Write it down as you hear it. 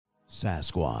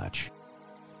Sasquatch,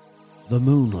 the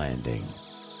moon landing,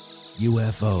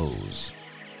 UFOs,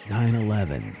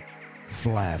 9/11,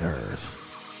 flat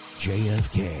earth,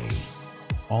 JFK.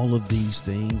 All of these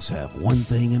things have one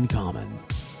thing in common: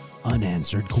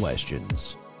 unanswered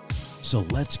questions. So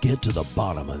let's get to the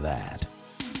bottom of that.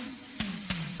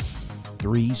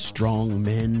 Three strong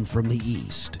men from the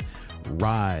East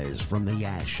rise from the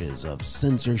ashes of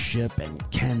censorship and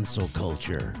cancel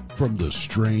culture, from the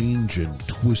strange and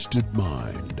twisted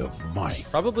mind of Mike.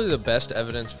 Probably the best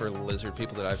evidence for lizard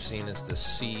people that I've seen is the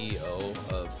CEO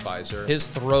of Pfizer. His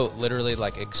throat literally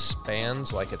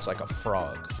expands like it's like a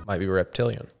frog. Might be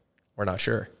reptilian. We're not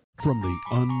sure. From the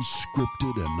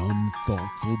unscripted and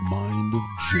unthoughtful mind of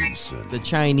Jason. The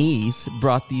Chinese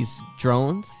brought these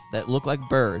drones that look like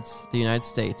birds to the United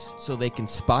States so they can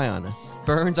spy on us.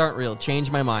 Birds aren't real.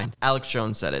 Change my mind. Alex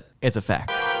Jones said it. It's a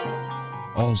fact.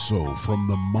 Also from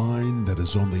the mind that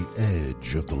is on the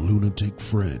edge of the lunatic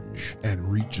fringe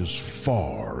and reaches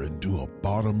far into a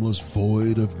bottomless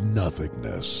void of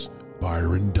nothingness,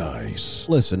 Byron Dice.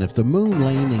 Listen, if the moon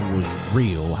landing was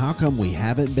real, how come we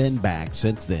haven't been back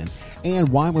since then? And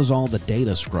why was all the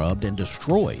data scrubbed and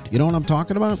destroyed? You know what I'm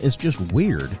talking about? It's just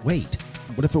weird. Wait,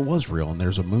 what if it was real and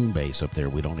there's a moon base up there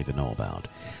we don't even know about?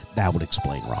 That would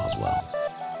explain Roswell.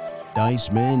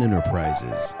 Dice Man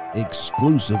Enterprises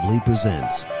exclusively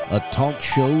presents a talk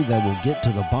show that will get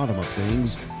to the bottom of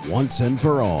things once and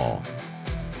for all.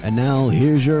 And now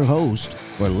here's your host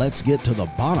for Let's Get to the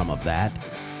Bottom of That,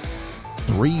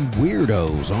 three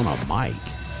weirdos on a mic.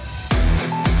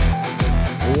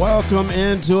 Welcome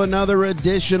into another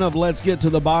edition of Let's Get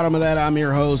to the Bottom of That. I'm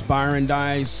your host, Byron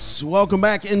Dice. Welcome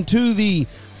back into the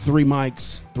three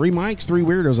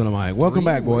weirdos on a mic. Welcome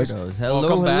back, boys. Hello,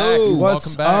 Welcome hello. back.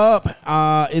 What's up?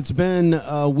 It's been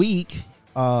a week.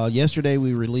 Yesterday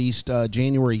we released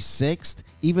January 6th,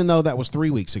 even though that was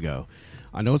 3 weeks ago.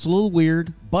 I know it's a little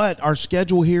weird, but our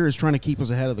schedule here is trying to keep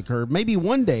us ahead of the curve. Maybe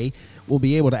one day we'll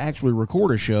be able to actually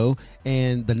record a show,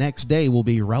 and the next day will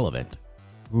be irrelevant.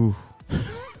 Ooh.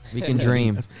 We can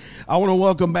dream. I want to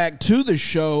welcome back to the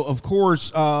show, of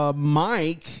course,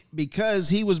 Mike, because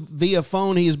he was via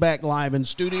phone. He is back live in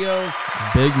studio.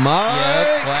 Big Mike.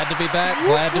 Yep, glad to be back.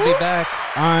 Glad to be back.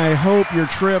 I hope your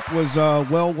trip was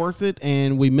well worth it,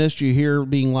 and we missed you here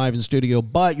being live in studio,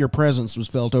 but your presence was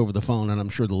felt over the phone, and I'm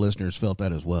sure the listeners felt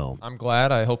that as well. I'm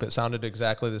glad. I hope it sounded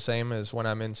exactly the same as when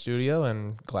I'm in studio,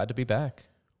 and glad to be back.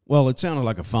 Well, it sounded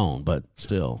like a phone, but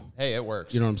still. Hey, it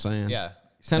works. You know what I'm saying? Yeah.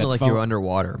 Sounded That like phone- you were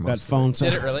underwater. That phone Did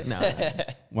sound. it really? No,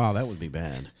 Wow, that would be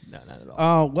bad. not at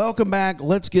all. Welcome back.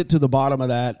 Let's get to the bottom of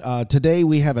that. Today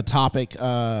we have a topic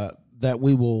that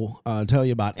we will tell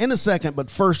you about in a second.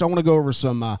 But first, I want to go over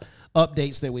some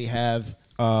updates that we have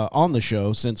on the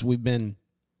show since we've been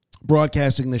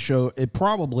broadcasting the show. It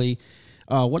probably,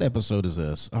 what episode is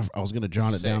this? I was going to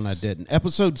jot it down. I didn't.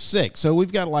 Episode 6. So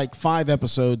we've got like 5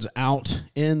 episodes out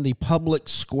in the public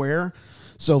square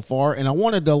so far. And I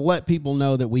wanted to let people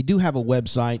know that we do have a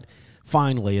website.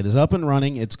 Finally, it is up and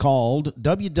running. It's called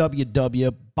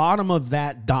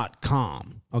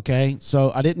www.bottomofthat.com. Okay,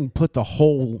 so I didn't put the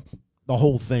whole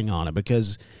thing on it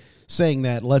because saying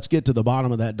that let's get to the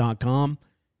bottom of that.com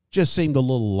just seemed a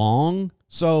little long.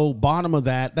 So bottom of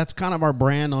that, that's kind of our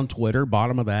brand on Twitter.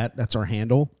 Bottom of that, that's our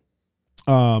handle.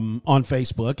 On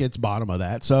Facebook, it's bottom of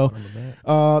that. So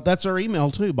that's our email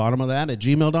too,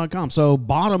 bottomofThat@gmail.com. So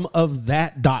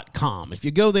bottomofThat.com. If you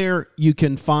go there, you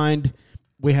can find,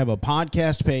 we have a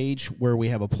podcast page where we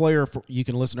have a player for, you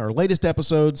can listen to our latest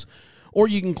episodes, or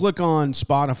you can click on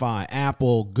Spotify,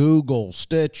 Apple, Google,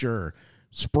 Stitcher,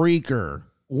 Spreaker,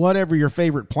 whatever your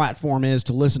favorite platform is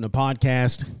to listen to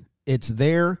podcasts. It's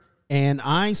there. And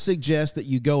I suggest that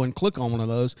you go and click on one of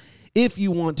those if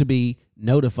you want to be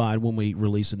notified when we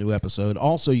release a new episode.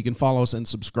 Also, you can follow us and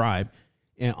subscribe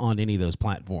on any of those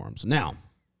platforms. Now,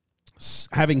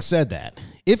 having said that,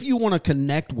 if you want to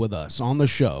connect with us on the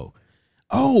show,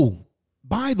 oh,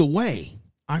 by the way,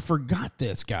 I forgot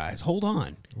this, guys. Hold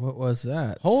on. What was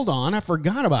that? Hold on. I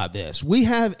forgot about this. We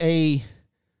have a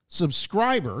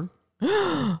subscriber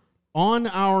on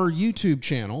our YouTube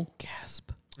channel. Gasp.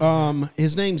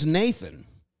 His name's Nathan.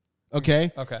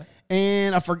 Okay. Okay.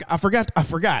 And I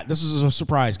forgot. This is a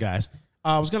surprise, guys.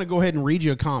 I was going to go ahead and read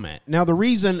you a comment. Now, the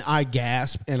reason I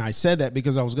gasped and I said that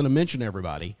because I was going to mention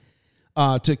everybody.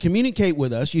 To communicate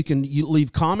with us, you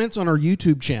leave comments on our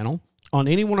YouTube channel on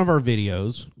any one of our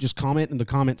videos. Just comment in the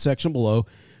comment section below.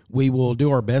 We will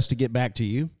do our best to get back to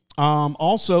you.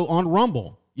 Also on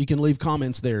Rumble, you can leave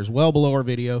comments there as well below our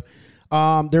video.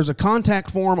 There's a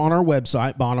contact form on our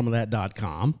website,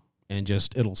 bottomofthat.com, and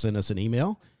it'll send us an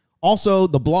email. Also,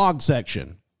 the blog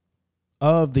section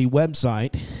of the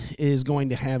website is going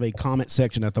to have a comment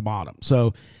section at the bottom.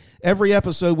 So every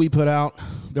episode we put out,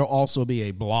 there'll also be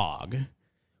a blog,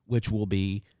 which will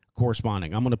be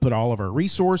corresponding. I'm going to put all of our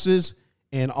resources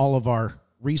and all of our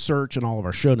research and all of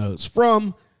our show notes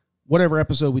from whatever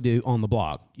episode we do on the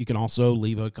blog. You can also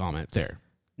leave a comment there.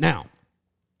 Now,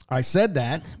 I said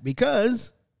that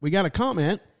because we got a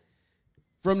comment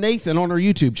from Nathan on our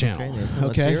YouTube channel. Okay, Nathan,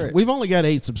 let's hear it. We've only got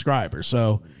 8 subscribers,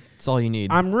 so That's all you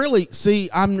need.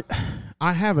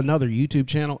 I have another YouTube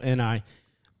channel, and I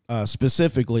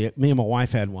specifically, me and my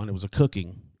wife had one. It was a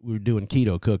cooking. We were doing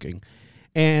keto cooking,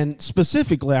 and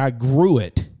specifically, I grew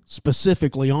it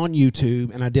specifically on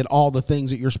YouTube, and I did all the things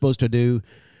that you're supposed to do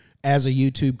as a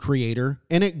YouTube creator,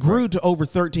 and it grew to over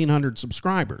 1,300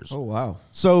 subscribers. Oh, wow.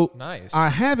 So Nice. I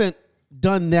haven't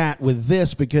done that with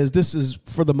this because this is,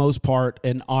 for the most part,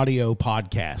 an audio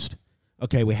podcast.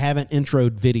 Okay, we haven't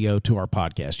introed video to our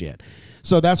podcast yet.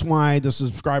 So that's why the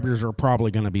subscribers are probably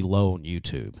going to be low on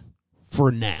YouTube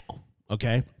for now,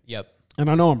 okay? Yep. And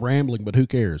I know I'm rambling, but who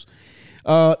cares?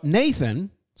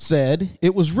 Nathan said,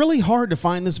 it was really hard to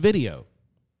find this video.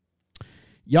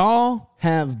 Y'all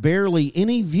have barely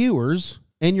any viewers,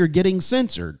 and you're getting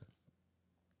censored.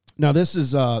 Now, this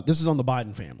is on the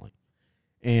Biden family.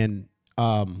 And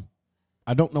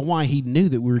I don't know why he knew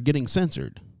that we were getting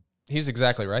censored. He's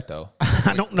exactly right, though.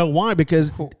 I don't know why,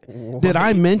 because did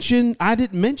I mention? I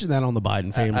didn't mention that on the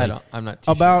Biden family. I'm not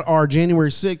too about our January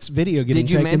 6th video getting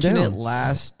Did you taken mention down. it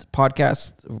last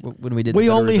podcast when we did? We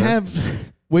the Federal only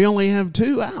Reserve? we only have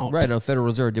 2 out. Right on Federal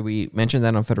Reserve. Did we mention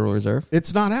that on Federal Reserve?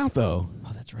 It's not out though.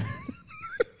 Oh, that's right.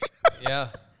 Yeah.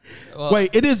 Well,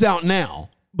 Wait, it is out now,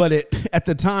 but at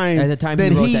the time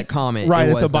he wrote that comment, right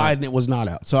it at the was not. Biden, it was not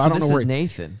out. So I So don't know this where. is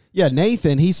Nathan. Yeah,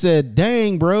 Nathan. He said,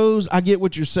 "Dang, bros, I get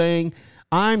what you're saying.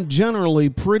 I'm generally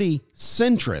pretty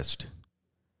centrist.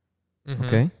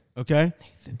 Okay. Okay,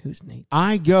 Nathan, who's Nathan?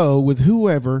 I go with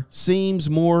whoever seems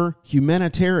more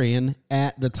humanitarian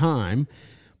at the time,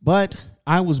 but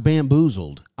I was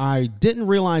bamboozled. I didn't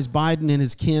realize Biden and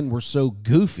his kin were so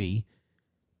goofy.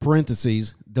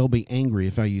 Parentheses, they'll be angry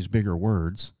if I use bigger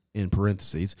words in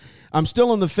parentheses. I'm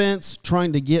still on the fence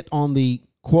trying to get on the,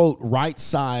 quote, right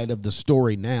side of the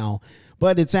story now,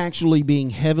 but it's actually being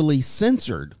heavily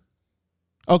censored."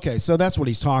 Okay, so that's what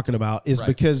he's talking about is Right.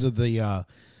 because of the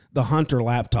Hunter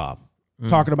laptop.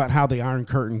 Talking about how the Iron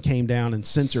Curtain came down and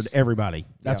censored everybody.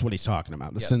 That's what he's talking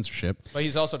about, the censorship. but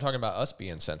he's also talking about us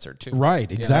being censored, too. Right,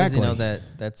 How exactly. does he know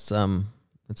that's some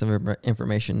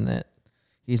information that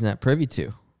he's not privy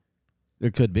to?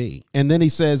 It could be. And then he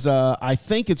says, I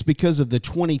think it's because of the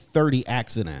 2030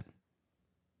 accident.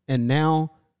 And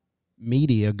now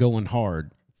media going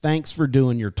hard. Thanks for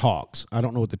doing your talks. I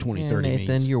don't know what the 2030 Nathan,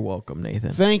 means. you're welcome,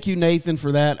 Nathan. Thank you, Nathan,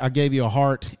 for that. I gave you a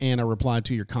heart and a reply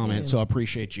to your comment, so I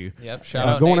appreciate you. Yep. Shout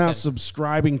out Going Nathan. out,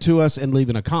 subscribing to us, and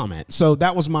leaving a comment. So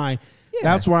that was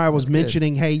that's why I was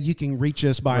mentioning, hey, you can reach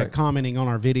us by commenting on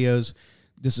our videos.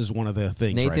 This is one of the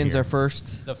things right Nathan's here. our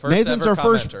first. The first Nathan's ever our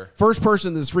commenter. first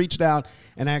person that's reached out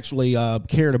and actually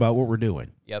cared about what we're doing.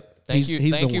 Yep. He's Thank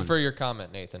the you one. for your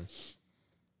comment, Nathan.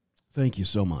 Thank you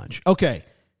so much. Okay.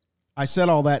 I said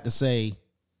all that to say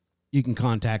you can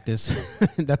contact us.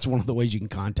 That's one of the ways you can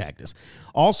contact us.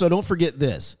 Also, don't forget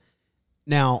this.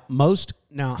 Now,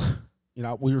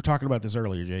 we were talking about this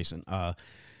earlier, Jason.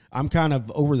 I'm kind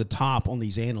of over the top on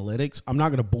these analytics. I'm not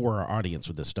going to bore our audience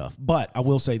with this stuff, but I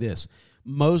will say this.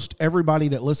 Most everybody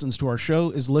that listens to our show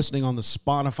is listening on the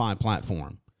Spotify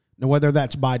platform. Now, whether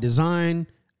that's by design,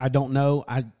 I don't know.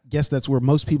 I guess that's where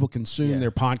most people consume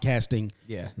their podcasting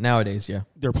Yeah, nowadays, yeah.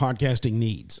 their podcasting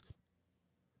needs.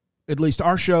 At least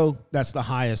our show, that's the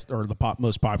highest or the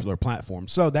most popular platform.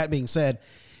 So that being said,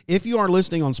 if you are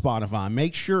listening on Spotify,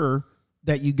 make sure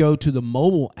that you go to the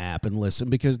mobile app and listen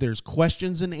because there's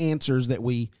questions and answers that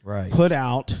we put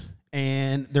out,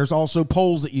 and there's also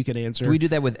polls that you can answer. Do we do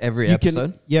that with every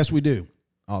episode? Yes, we do.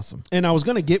 Awesome. And I was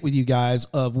going to get with you guys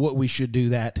of what we should do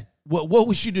that. What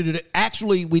we should do.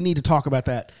 Actually, we need to talk about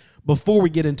that before we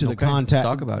get into the content.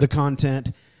 Talk about the it.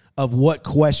 content of what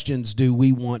questions do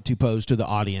we want to pose to the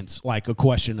audience, like a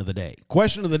question of the day.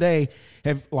 Question of the day: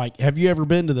 Have you ever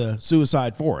been to the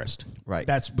suicide forest? Right.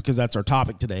 That's because that's our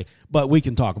topic today. But we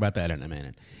can talk about that in a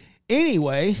minute.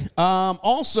 Anyway,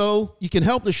 also you can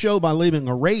help the show by leaving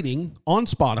a rating on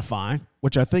Spotify,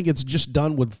 which I think it's just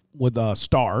done with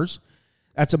stars.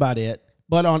 That's about it.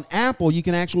 But on Apple, you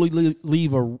can actually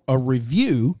leave a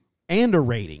review and a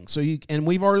rating. And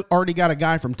we've already got a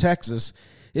guy from Texas.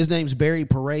 His name's Barry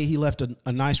Perret. He left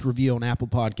a nice review on Apple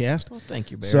Podcast. Well,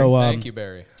 thank you, Barry. So Thank you,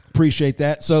 Barry. appreciate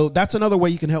that. So that's another way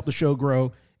you can help the show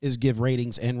grow is give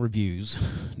ratings and reviews.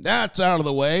 That's out of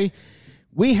the way.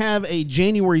 we have a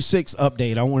January 6th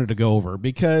update I wanted to go over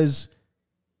because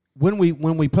when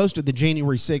we posted the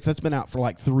January 6th, that's been out for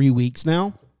like 3 weeks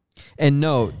now. And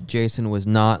no, Jason was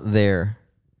not there.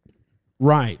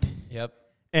 Right. Yep.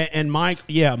 And Mike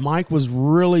was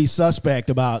really suspect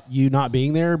about you not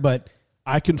being there, but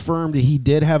I confirmed that he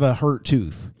did have a hurt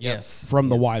tooth. Yes. From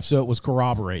the wife, so it was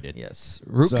corroborated. Yes.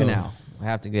 Root canal. I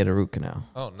have to get a root canal.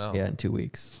 Oh, no. Yeah, in 2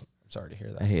 weeks. I'm sorry to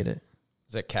hear that. I hate it.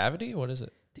 Is it cavity? What is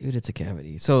it? Dude, it's a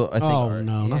cavity. So I think. Oh,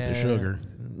 no, not the sugar.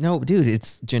 No, dude,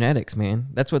 it's genetics, man.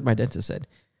 That's what my dentist said.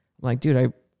 I'm like, dude, I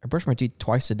brush my teeth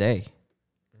twice a day.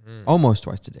 Almost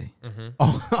twice a day.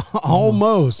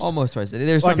 Almost. Almost twice a day.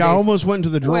 There's Like some I days- almost went into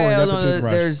the drawer and got the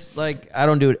toothbrush. there's like, I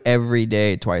don't do it every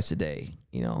day, twice a day.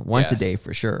 You know, once a Yeah. day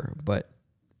for sure. But,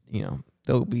 you know,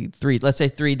 there'll be 3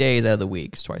 days out of the week,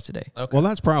 it's twice a day. Okay. Well,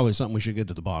 that's probably something we should get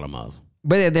to the bottom of.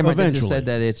 But then my dentist Eventually. said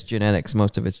that it's genetics.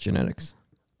 Most of it's genetics.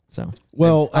 So,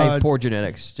 Well, I have poor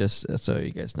genetics, just so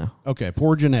you guys know. Okay,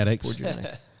 poor genetics. Poor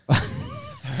genetics. All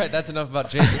right, that's enough about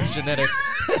Jason's genetics.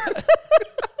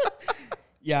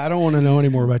 Yeah, I don't want to know any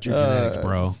more about your genetics,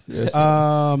 bro.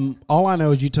 All I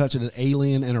know is you touched an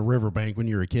alien in a riverbank when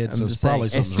you were a kid, so I'm it's just probably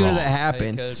saying, something as soon wrong. as that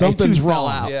happened, Hey, Something's a tooth fell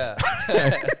wrong. out.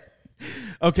 Yeah.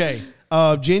 Okay,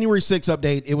 January 6th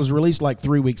update. It was released like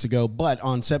 3 weeks ago, but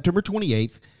on September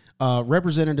 28th,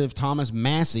 Representative Thomas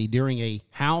Massey, during a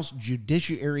House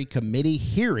Judiciary Committee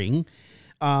hearing,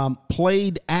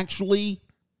 played actually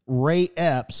Ray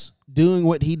Epps doing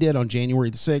what he did on January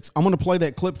the 6th. I'm going to play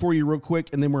that clip for you real quick,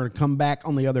 and then we're going to come back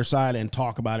on the other side and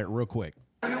talk about it real quick.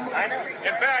 In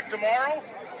fact, tomorrow,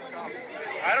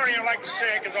 I don't even like to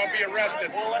say it because I'll be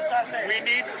arrested. Well, let's not say it.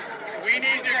 We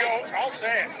need to go, I'll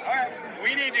say it. All right.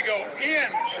 We need to go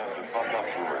in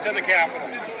to the Capitol.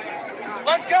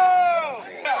 Let's go!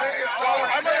 So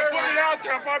I'm going to put it out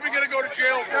there. I'm probably going to go to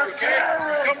jail for it, okay?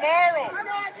 Tomorrow,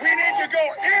 we need to go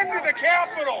into the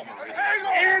Capitol.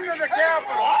 Into the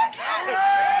Capitol.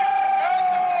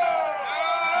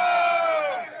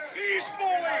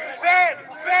 Peacefully. Fed.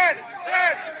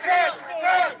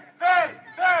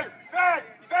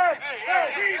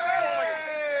 Peacefully.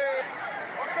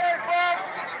 Okay, folks,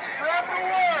 grab the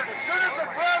word. As soon as the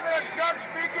president's done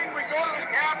speaking, we go to the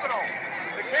Capitol.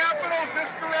 The Capitol's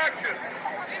this direction.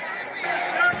 He's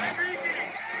done speaking.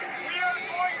 We are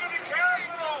going to the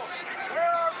Capitol,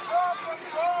 where our problems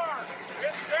are.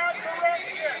 It's that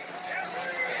direction.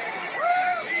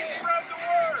 He spread the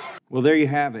word. Well, there you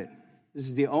have it. This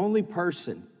is the only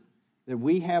person that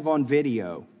we have on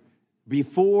video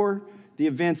before the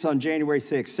events on January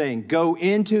 6th saying, go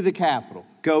into the Capitol,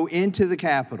 go into the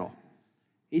Capitol.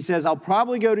 He says, I'll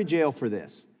probably go to jail for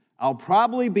this. I'll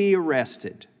probably be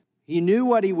arrested. He knew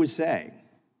what he was saying.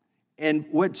 And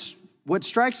what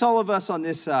strikes all of us on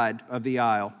this side of the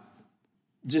aisle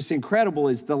just incredible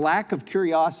is the lack of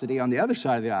curiosity on the other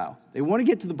side of the aisle. They want to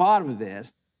get to the bottom of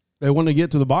this. They want to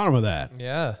get to the bottom of that.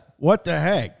 Yeah. What the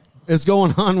heck is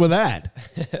going on with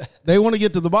that? They want to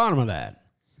get to the bottom of that.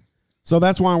 So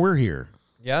that's why we're here.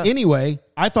 Yeah. Anyway,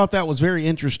 I thought that was very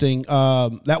interesting.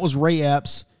 That was Ray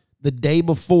Epps the day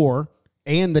before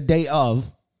and the day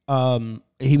of.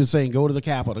 He was saying, go to the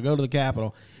Capitol, go to the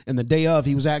Capitol. And the day of,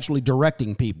 he was actually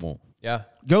directing people. Yeah.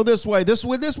 Go this way to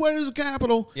the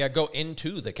Capitol. Yeah, go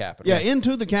into the Capitol. Yeah,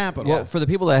 into the Capitol. Well, for the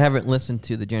people that haven't listened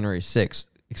to the January 6th,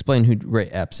 explain who Ray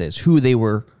Epps is, who they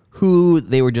were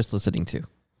just listening to.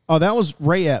 Oh, that was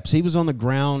Ray Epps. He was on the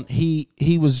ground. He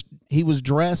was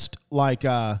dressed like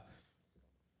they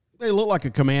looked like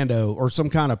a commando or some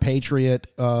kind of patriot.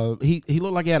 He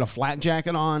looked like he had a flak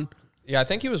jacket on. Yeah, I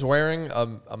think he was wearing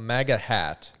a MAGA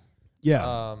hat.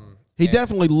 Yeah. He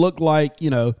definitely looked like,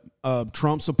 a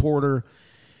Trump supporter.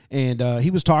 And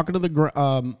he was talking to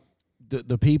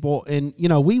the people. And,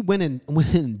 we went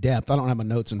in depth. I don't have my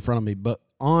notes in front of me, but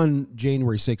on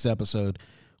January 6th episode,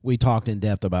 we talked in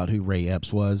depth about who Ray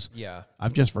Epps was. Yeah.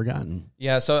 I've just forgotten.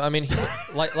 Yeah, so I mean,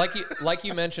 like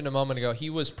you mentioned a moment ago, he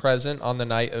was present on the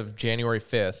night of January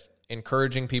 5th,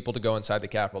 encouraging people to go inside the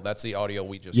Capitol. That's the audio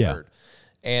we just heard.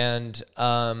 And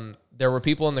there were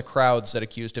people in the crowds that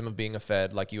accused him of being a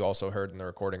Fed, like you also heard in the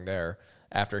recording there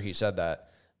after he said that.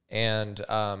 And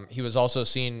he was also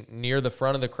seen near the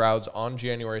front of the crowds on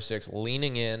January 6th,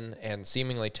 leaning in and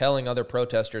seemingly telling other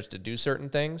protesters to do certain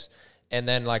things. And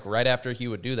then, like, right after he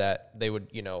would do that, they would,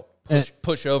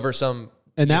 push over some.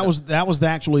 And that was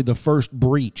actually the first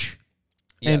breach.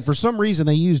 Yes. And for some reason,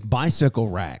 they used bicycle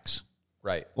racks.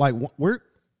 Right. Like, do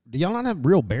y'all not have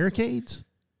real barricades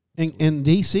in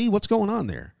D.C.? What's going on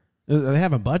there? Are they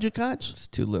having budget cuts? It's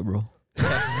too liberal.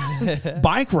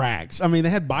 bike racks. I mean, they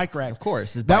had bike racks. Of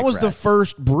course, it's that bike was the racks.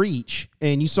 first breach,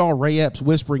 and you saw Ray Epps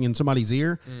whispering in somebody's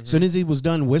ear. As soon as he was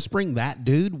done whispering, that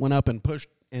dude went up and pushed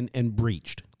and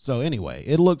breached. So anyway,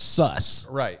 it looks sus.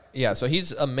 Right. Yeah. So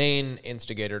he's a main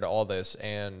instigator to all this,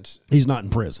 and He's not in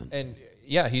prison.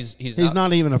 yeah, he's He's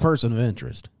not even a person of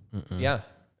interest. Yeah.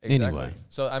 Exactly. Anyway.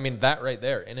 So I mean, that right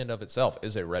there, in and of itself,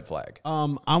 is a red flag.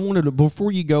 I wanted to,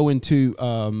 before you go into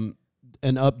an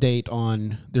update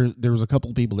on there was a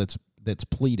couple of people that's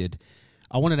pleaded.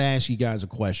 I wanted to ask you guys a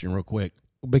question real quick,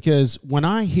 because when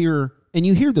I hear, and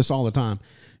you hear this all the time,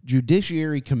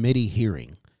 Judiciary Committee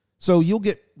hearing. So you'll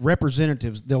get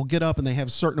representatives, they'll get up and they have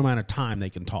a certain amount of time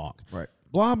they can talk. Right.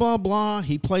 Blah blah blah.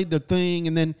 He played the thing,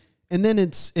 and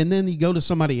then you go to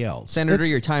somebody else. Senator,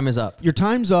 your time is up. Your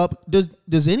time's up.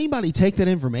 Does anybody take that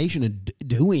information and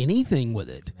do anything with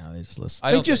it? No, they just listen.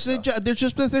 I don't think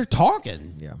so. They're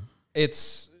talking. Yeah.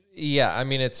 I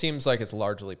mean, it seems like it's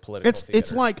largely political. It's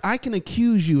theater. like I can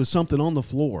accuse you of something on the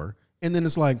floor, and then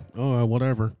it's like, oh,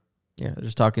 whatever. Yeah, they're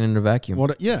just talking in a vacuum.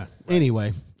 What? Yeah.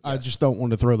 Anyway, I just don't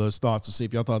want to throw those thoughts to see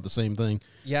if y'all thought the same thing.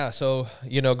 Yeah, so,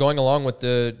 going along with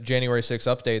the January 6th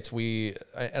updates,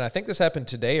 and I think this happened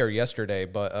today or yesterday,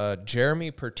 but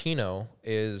Jeremy Pertino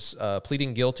is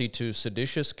pleading guilty to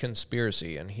seditious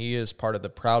conspiracy, and he is part of the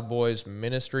Proud Boys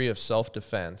Ministry of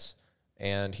Self-Defense,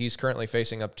 and he's currently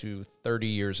facing up to 30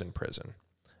 years in prison.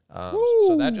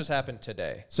 So that just happened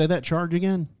today. Say that charge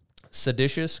again.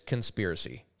 Seditious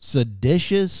conspiracy.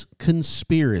 Seditious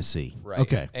conspiracy. Right.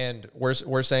 Okay. And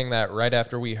we're saying that right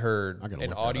after we heard gotta an look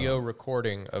that audio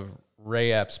recording of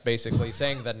Ray Epps basically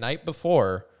saying the night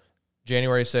before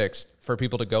January 6th for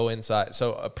people to go inside.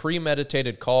 So a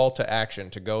premeditated call to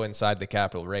action to go inside the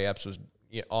Capitol. Ray Epps was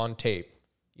on tape,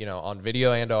 on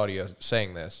video and audio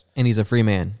saying this. And he's a free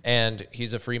man. And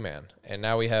he's a free man. And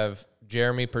now we have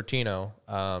Jeremy Pertino.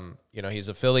 He's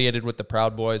affiliated with the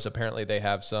Proud Boys. Apparently they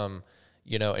have some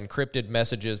encrypted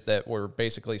messages that were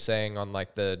basically saying on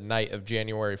like the night of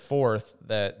January 4th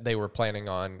that they were planning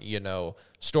on,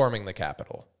 storming the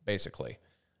Capitol, basically.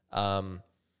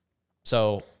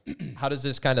 So how does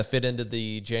this kind of fit into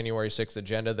the January 6th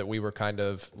agenda that we were kind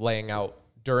of laying out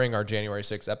during our January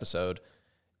 6th episode?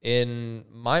 In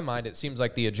my mind, it seems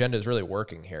like the agenda is really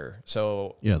working here.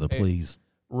 So Yeah, the pleas.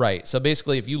 Right. So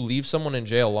basically, if you leave someone in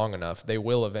jail long enough, they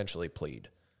will eventually plead.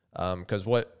 Because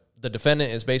what the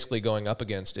defendant is basically going up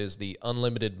against is the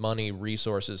unlimited money,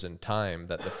 resources, and time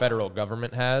that the federal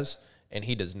government has, and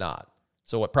he does not.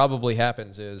 So what probably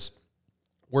happens is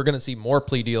we're going to see more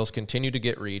plea deals continue to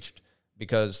get reached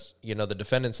because, the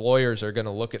defendant's lawyers are going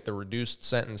to look at the reduced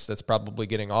sentence that's probably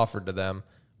getting offered to them,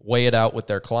 weigh it out with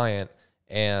their client,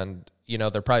 and,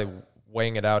 they're probably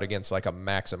weighing it out against like a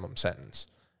maximum sentence.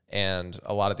 And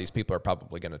a lot of these people are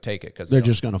probably going to take it because They're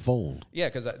just going to fold. Yeah,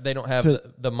 because they don't have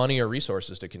the money or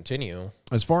resources to continue.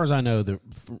 As far as I know,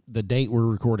 the date we're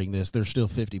recording this, there's still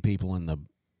 50 people in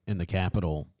the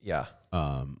Capitol Yeah.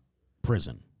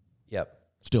 prison. Yep.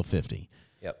 Still 50.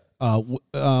 Yep.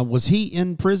 Was he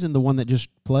in prison, the one that just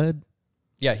pled?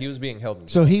 Yeah, he was being held in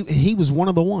jail. So he was one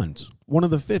of the ones, one of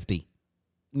the 50.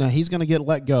 Now he's going to get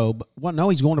let go, but no,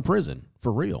 he's going to prison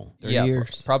for real. 30 yeah,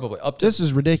 years. probably up to. This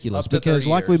is ridiculous up to because, 30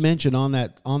 like we years. mentioned on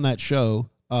that show,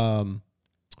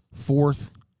 4th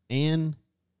and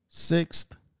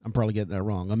 6th, I'm probably getting that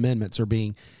wrong. Amendments are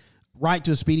being right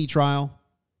to a speedy trial.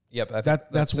 Yep, I think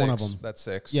That's one of six. them. That's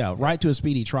 6. Yeah, right to a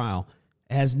speedy trial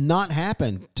has not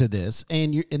happened to this,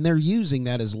 and they're using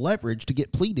that as leverage to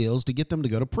get plea deals to get them to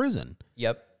go to prison.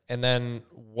 Yep. And then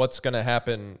what's going to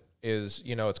happen is,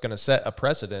 it's going to set a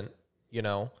precedent,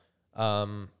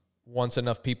 once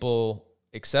enough people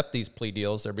accept these plea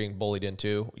deals they're being bullied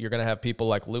into, you're going to have people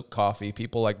like Luke Coffey,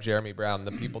 people like Jeremy Brown,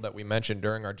 the people that we mentioned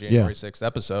during our January 6th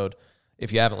episode.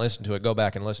 If you haven't listened to it, go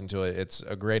back and listen to it. It's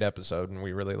a great episode, and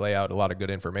we really lay out a lot of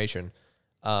good information.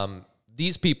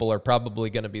 These people are probably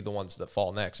going to be the ones that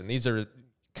fall next, and these are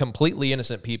completely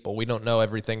innocent people. We don't know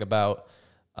everything about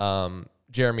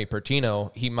Jeremy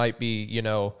Pertino. He might be,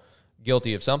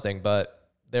 guilty of something, but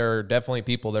there are definitely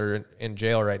people that are in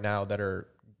jail right now that are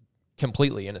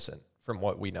completely innocent from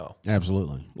what we know.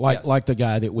 Absolutely. Yes. Like the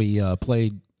guy that we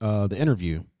played the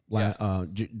interview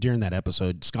during that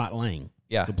episode, Scott Lang.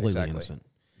 Yeah, completely exactly. innocent.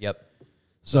 Yep.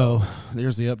 So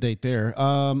there's the update there.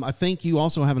 I think you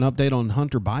also have an update on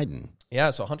Hunter Biden.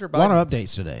 Yeah, so Hunter Biden. A lot of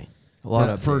updates today. A lot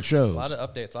of for updates. shows. A lot of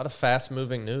updates, a lot of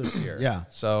fast-moving news here. Yeah.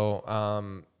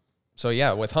 So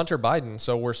yeah, with Hunter Biden,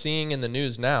 so we're seeing in the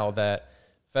news now that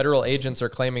federal agents are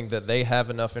claiming that they have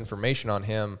enough information on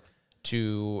him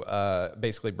to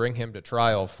basically bring him to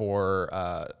trial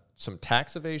for some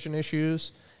tax evasion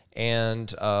issues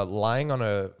and lying on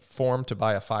a form to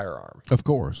buy a firearm. Of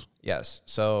course. Yes.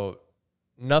 So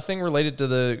nothing related to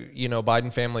the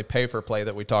Biden family pay for play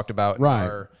that we talked about. Right. In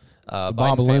our,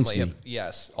 Bob Biden Alinsky. family.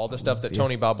 Yes. All the stuff that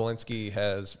Tony Bobolinsky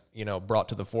has brought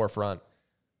to the forefront.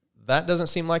 That doesn't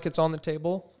seem like it's on the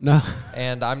table. No.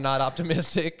 And I'm not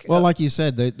optimistic. Well, like you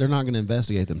said, they're not going to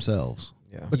investigate themselves.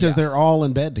 Yeah. Because Yeah. they're all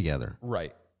in bed together.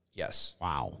 Right. Yes.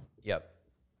 Wow. Yep.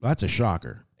 That's a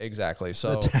shocker. Exactly.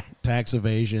 So, Tax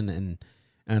evasion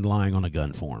and lying on a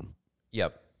gun form.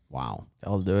 yep. Wow.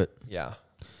 I'll do it. Yeah.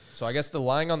 So I guess the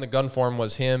lying on the gun form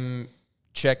was him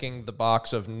checking the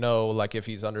box of no, like if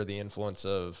he's under the influence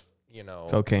of,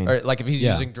 Cocaine. or like if he's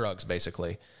Yeah. using drugs,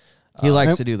 basically. He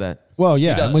likes to do that. Well,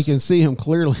 yeah, and we does. can see him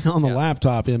clearly on the Yeah.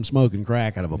 laptop, him smoking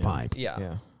crack out of a pipe. Yeah.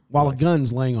 Yeah. While a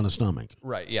gun's laying on his stomach.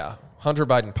 Right. Yeah. Hunter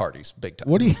Biden parties, big time.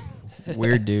 What do you...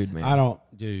 Weird dude, man. I don't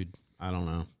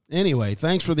know. Anyway,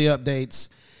 thanks for the updates.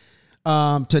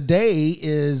 Today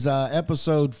is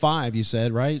episode 5, you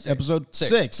said, right? Episode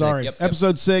 6. Sorry. Yep.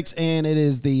 Episode 6, and it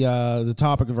is the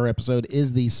topic of our episode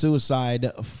is the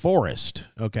suicide forest,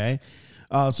 okay?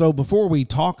 So before we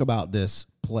talk about this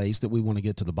place that we want to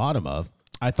get to the bottom of,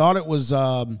 I thought it was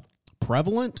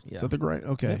prevalent. Yeah. Is that the great?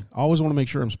 Okay. I always want to make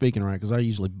sure I'm speaking right because I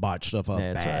usually botch stuff up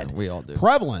Yeah, it's bad. all right. We all do.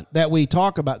 Prevalent that we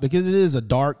talk about because it is a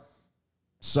dark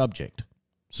subject.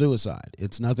 Suicide.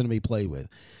 It's nothing to be played with.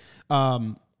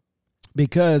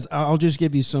 Because I'll just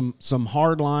give you some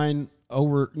hard line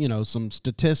over, some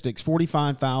statistics.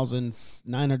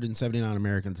 45,979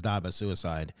 Americans died by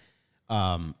suicide.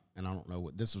 And I don't know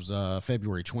what this was,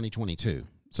 February 2022.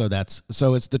 So it's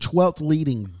the 12th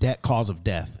leading cause of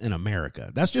death in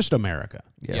America. That's just America.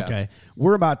 Yeah. Okay.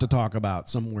 We're about to talk about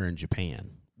somewhere in Japan.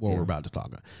 We're about to talk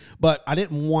about. But I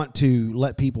didn't want to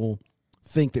let people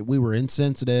think that we were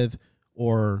insensitive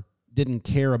or didn't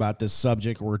care about this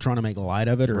subject or we're trying to make light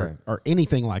of it or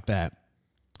anything like that.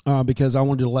 Because I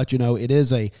wanted to let you know it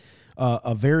is a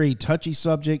very touchy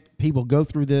subject. People go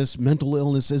through this. Mental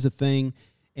illness is a thing.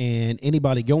 And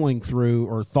anybody going through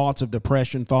or thoughts of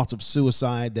depression, thoughts of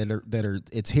suicide that are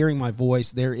it's hearing my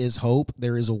voice. There is hope.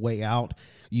 There is a way out.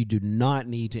 You do not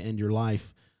need to end your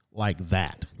life like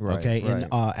that. Right, Okay. right. And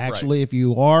actually, if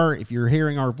you're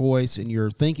hearing our voice and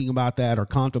you're thinking about that or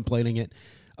contemplating it,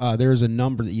 there's a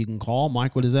number that you can call.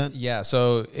 Mike, what is that? Yeah.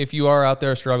 So if you are out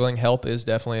there struggling, help is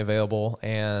definitely available.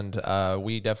 And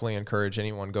we definitely encourage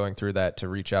anyone going through that to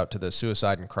reach out to the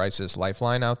Suicide and Crisis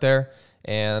Lifeline out there.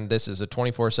 And this is a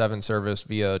 24/7 service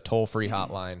via toll-free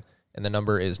hotline. And the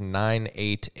number is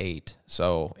 988.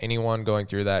 So anyone going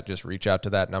through that, just reach out to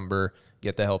that number,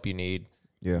 get the help you need.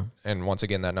 Yeah. And once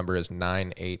again, that number is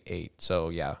 988. So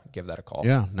yeah, give that a call.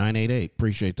 Yeah, 988.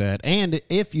 Appreciate that. And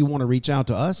if you want to reach out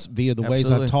to us via the ways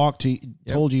I Absolutely.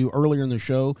 told you earlier in the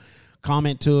show,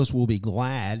 comment to us. We'll be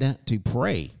glad to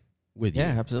pray with you.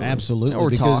 Yeah, absolutely. Absolutely. Or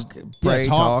because, talk, pray,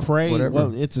 talk, pray. whatever.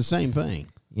 Well, it's the same thing.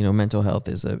 Mental health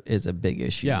is a big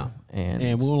issue. Yeah.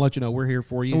 And we'll let you know we're here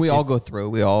for you. and we all go through.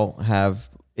 We all have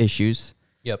issues.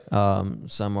 Yep.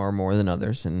 Some are more than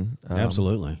others, and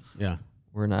Absolutely. Yeah.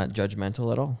 we're not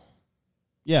judgmental at all.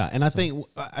 Yeah, and I think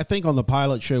on the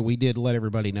pilot show we did let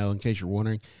everybody know, in case you're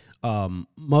wondering,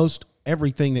 most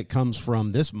everything that comes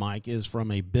from this mic is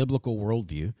from a biblical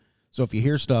worldview. So if you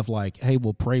hear stuff like, "Hey,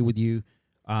 we'll pray with you,"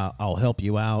 I'll help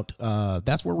you out.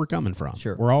 That's where we're coming from.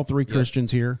 Sure. We're all three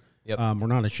Christians here. Yep. We're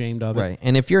not ashamed of it. Right.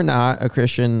 And if you're not a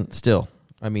Christian, still,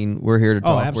 we're here to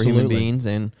talk. We're human absolutely. beings,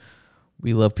 and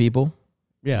we love people.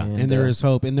 Yeah, And, and there is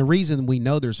hope. And the reason we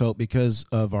know there's hope because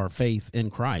of our faith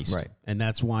in Christ. Right. And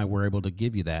that's why we're able to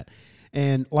give you that.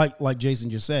 And like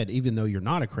Jason just said, even though you're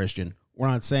not a Christian, we're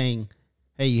not saying,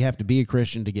 hey, you have to be a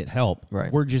Christian to get help.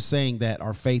 Right. We're just saying that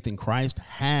our faith in Christ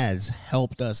has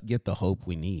helped us get the hope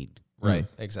we need. Right.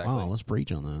 Exactly. Wow, let's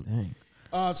preach on that. Dang.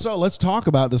 So let's talk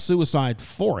about the suicide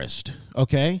forest,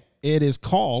 okay? It is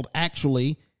called,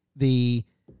 actually, the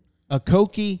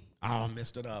Akoki. Oh, I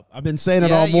messed it up. I've been saying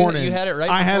it all morning. You had it right.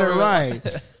 I had it before we went-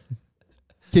 right.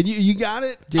 Can you got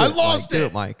it? I lost Do it.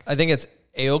 it, Mike. I think it's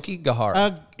Aoki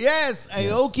Gahara. Yes,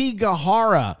 Aoki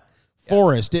Gahara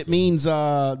Forest. It means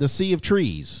the Sea of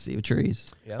Trees. Sea of trees.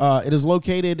 It is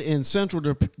located in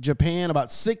central Japan,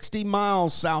 about 60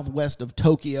 miles southwest of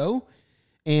Tokyo,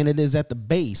 and it is at the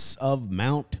base of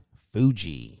Mount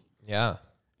Fuji. Yeah.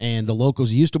 And the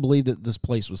locals used to believe that this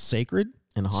place was sacred.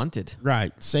 And haunted.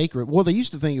 Right, sacred. Well, they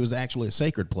used to think it was actually a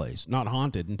sacred place, not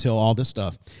haunted until all this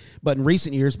stuff. But in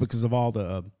recent years, because of all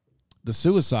the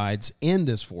suicides in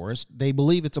this forest, they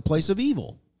believe it's a place of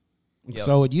evil. Yep.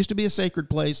 So it used to be a sacred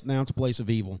place. Now it's a place of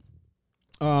evil.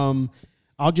 I'll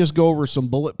just go over some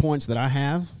bullet points that I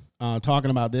have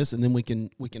talking about this, and then we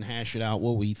can hash it out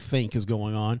what we think is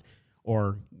going on,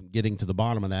 or getting to the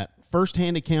bottom of that,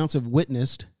 first-hand accounts have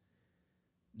witnessed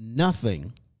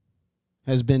nothing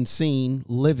has been seen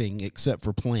living except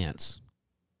for plants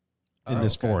in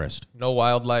this forest. No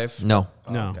wildlife. No.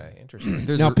 Oh, No. Okay, interesting.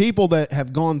 There's Now, a- people that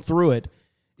have gone through it,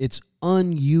 it's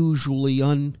unusually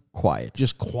quiet.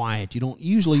 just quiet. You don't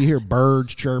usually hear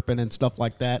birds chirping and stuff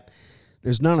like that.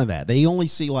 There's none of that. They only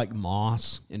see like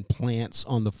moss and plants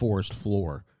on the forest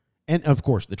floor. And of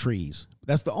course the trees.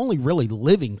 That's the only really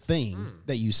living thing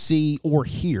that you see or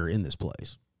hear in this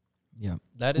place. Yeah.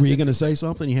 That is Were you going to say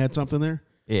something? You had something there?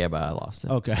 Yeah, but I lost it.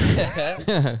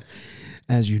 Okay.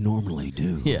 As you normally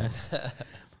do. Yes.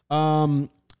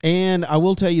 And I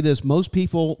will tell you this, most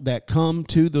people that come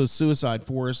to the suicide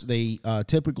forest, they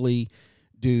typically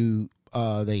do,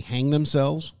 they hang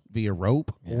themselves via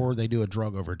rope or they do a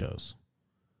drug overdose.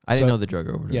 I didn't So- know the drug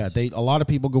overdose. Yeah, a lot of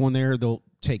people go in there, they'll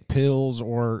take pills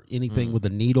or anything with a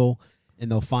needle,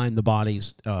 and they'll find the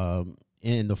bodies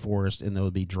in the forest, and there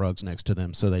will be drugs next to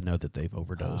them, so they know that they've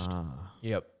overdosed.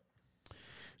 Yep.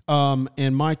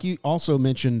 And Mike, you also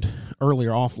mentioned earlier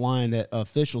offline that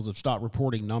officials have stopped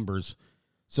reporting numbers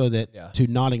so that to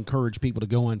not encourage people to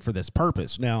go in for this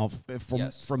purpose. Now,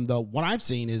 from the what I've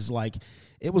seen is like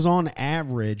it was on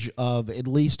average of at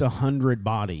least 100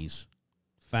 bodies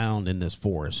found in this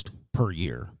forest per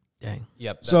year. Dang.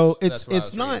 Yep. So that's what I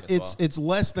it's was not reading as well. it's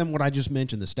less than what I just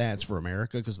mentioned, the stats for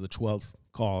America, because the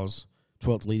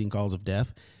 12th leading cause of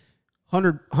death.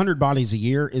 100 bodies a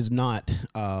year is not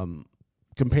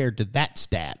compared to that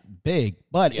stat big,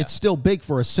 but it's still big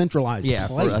for a centralized Yeah,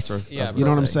 for place. us, Yeah, You know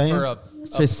what I'm saying? For a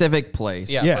Specific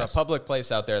place. Yeah, Yes. for a public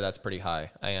place out there, that's pretty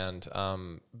high. And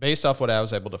based off what I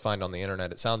was able to find on the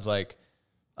internet, it sounds like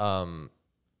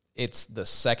it's the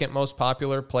second most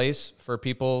popular place for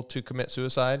people to commit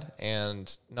suicide,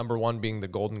 and number one being the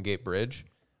Golden Gate Bridge.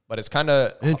 But it's kind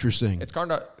of Interesting. It's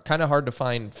kind of hard to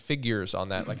find figures on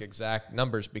that, like exact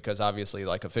numbers, because obviously,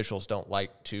 like officials don't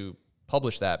like to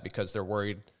publish that because they're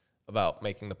worried about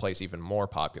making the place even more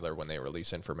popular when they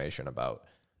release information about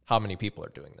how many people are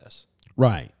doing this.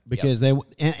 Right, because they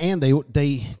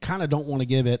kind of don't want to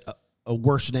give it a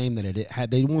worse name than it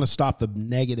had. They want to stop the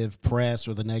negative press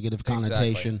or the negative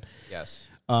connotation. Exactly. Yes.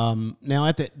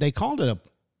 Now they called it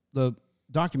the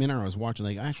documentary I was watching.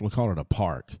 They actually called it a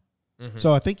park.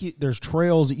 So I think there's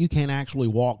trails that you can actually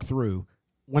walk through.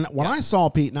 When I saw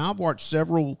Pete, now I've watched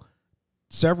several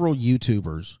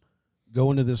YouTubers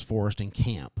go into this forest and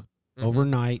camp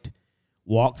overnight,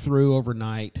 walk through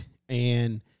overnight,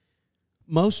 and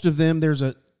most of them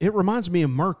it reminds me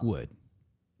of Mirkwood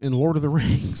in Lord of the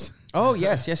Rings. Oh,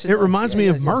 yes. Yes. It reminds me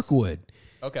of Mirkwood.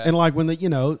 Okay. And like when and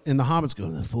the hobbits go,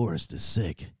 the forest is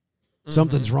sick.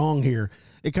 Something's wrong here.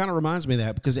 It kind of reminds me of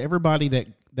that, because everybody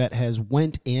that has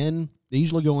went in, they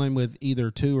usually go in with either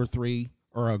 2 or 3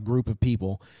 or a group of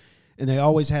people, and they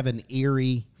always have an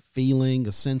eerie feeling,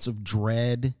 a sense of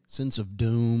dread, sense of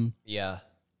doom. Yeah.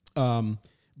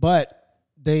 But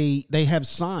they have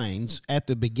signs at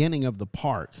the beginning of the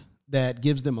park that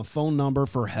gives them a phone number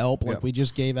for help, like we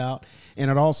just gave out. And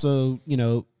it also,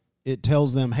 it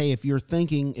tells them, hey, if you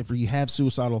have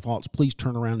suicidal thoughts, please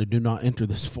turn around and do not enter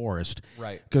this forest.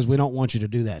 Right. Because we don't want you to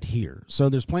do that here. So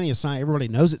there's plenty of signs. Everybody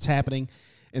knows it's happening,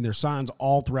 and there's signs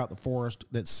all throughout the forest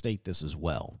that state this as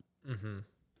well.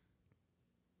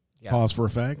 Yeah. Pause for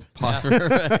effect.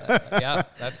 Yeah,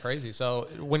 that's crazy. So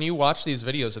when you watch these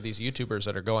videos of these YouTubers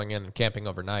that are going in and camping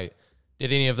overnight,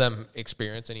 did any of them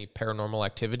experience any paranormal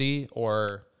activity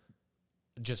or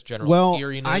just general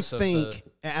eeriness? I think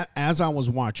as I was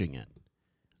watching it,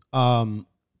 I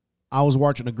was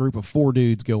watching a group of 4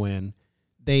 dudes go in.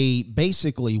 They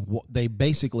basically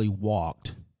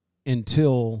walked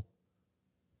until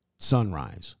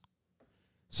sunrise.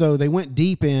 So they went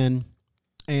deep in,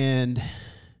 and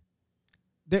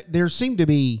there seemed to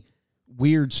be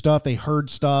weird stuff. They heard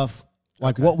stuff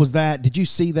like, what was that? Did you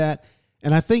see that?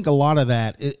 And I think a lot of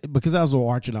that, because I was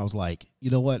watching, I was like,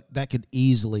 you know what? That could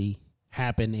easily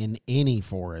happen in any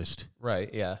forest.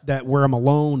 Right, yeah. That where I'm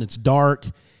alone, it's dark,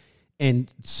 and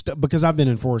because I've been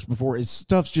in forest before,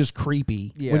 stuff's just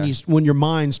creepy. Yeah. When your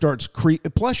mind starts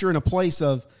plus you're in a place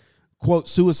of quote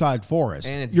suicide forest,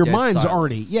 and it's your dead mind's silence.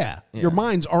 already your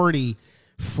mind's already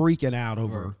freaking out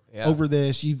over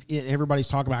this. Everybody's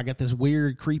talking about, I got this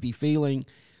weird creepy feeling.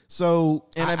 So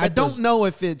And I don't know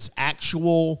if it's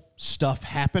actual stuff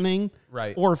happening,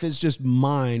 Right. or if it's just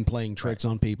mind playing tricks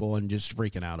on people and just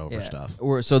freaking out over stuff.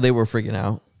 So they were freaking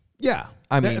out. Yeah,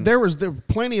 I mean- there were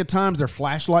plenty of times their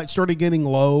flashlights started getting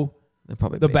low. They're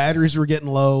probably The babies. batteries were getting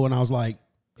low, and I was like,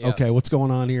 Yeah. okay, what's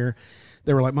going on here?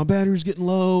 They were like, my battery's getting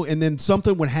low, and then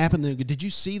something would happen. They would go, did you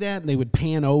see that? And they would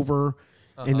pan over,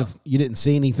 and if you didn't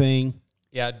see anything,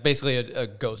 Yeah, basically a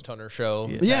ghost hunter show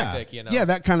tactic, you know. Yeah,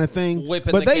 that kind of thing.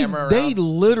 Whipping but the camera they around.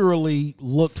 literally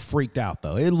looked freaked out,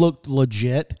 though. It looked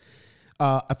legit.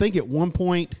 I think at one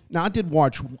point, now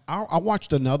I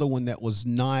watched another one that was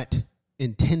not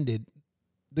intended.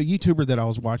 The YouTuber that I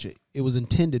was watching, it was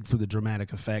intended for the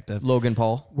dramatic effect of Logan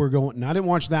Paul. we're going. No, I didn't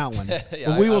watch that one. Yeah,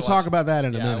 but we I will watched- talk about that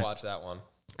in a Yeah, I minute, watched that one.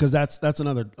 because that's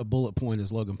another a bullet point is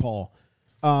Logan Paul.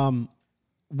 Those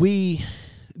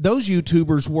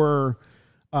YouTubers were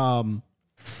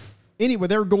anyway,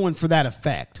 they were going for that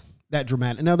effect, that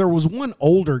dramatic. Now there was one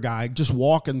older guy just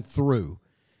walking through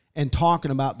and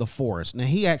talking about the forest. Now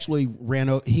he actually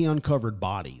he uncovered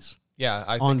bodies. Yeah,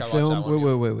 I think On I watched film? that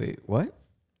one. Wait. What?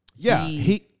 Yeah,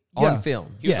 On yeah.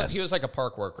 film. He was like a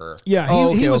park worker. Yeah,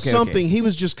 Oh, he okay, was okay, something. okay. He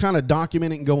was just kind of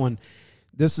documenting and going,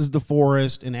 this is the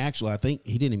forest. And actually, I think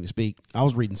he didn't even speak. I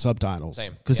was reading subtitles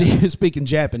Same, because he was speaking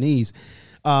Japanese.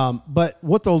 But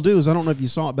what they'll do is, I don't know if you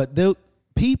saw it, but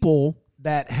people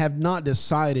that have not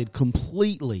decided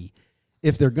completely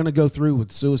if they're going to go through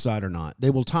with suicide or not,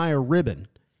 they will tie a ribbon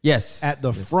Yes. at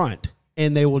the front,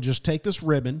 and they will just take this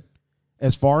ribbon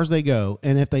as far as they go.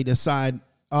 And if they decide,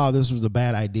 oh, this was a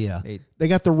bad idea, they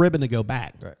got the ribbon to go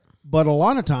back. Right. But a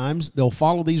lot of times they'll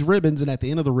follow these ribbons, and at the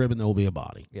end of the ribbon, there will be a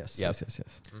body. Yes. Yep. Yes.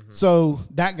 So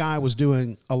that guy was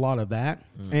doing a lot of that.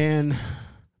 And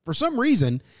for some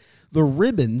reason, the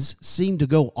ribbons seem to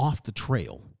go off the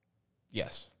trail,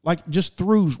 Yes. like just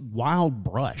through wild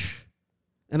brush.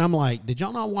 And I'm like, did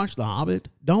y'all not watch The Hobbit?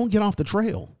 Don't get off the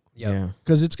trail Yep. Yeah.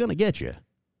 because it's going to get you.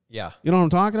 Yeah. You know what I'm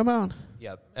talking about?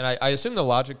 Yep. And I assume the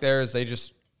logic there is they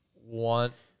just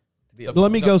want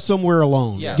Let me go somewhere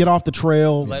alone. Yeah. Get off the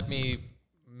trail. let me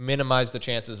minimize the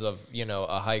chances of,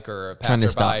 a hiker or a Trying to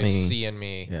stop passerby me. seeing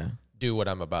me Yeah. do what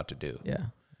I'm about to do. Yeah.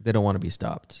 They don't want to be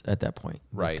stopped at that point.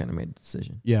 Right. Kind of made a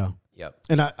decision. Yeah. Yep.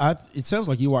 And I it sounds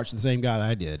like you watched the same guy that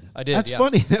I did. I did, That's yeah.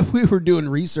 funny that we were doing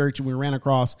research and we ran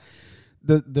across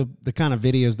the kind of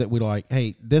videos that we like,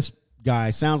 hey, this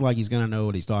guy sounds like he's going to know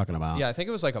what he's talking about. Yeah, I think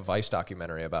it was like a Vice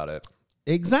documentary about it.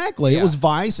 Exactly. It Yeah. was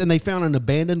Vice, and they found an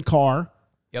abandoned car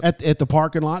Yep. at the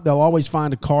parking lot. They'll always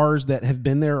find cars that have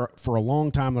been there for a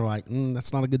long time. They're like,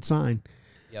 that's not a good sign.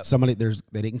 Yep.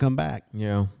 They didn't come back.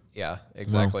 Yeah. Yeah,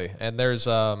 exactly. And there's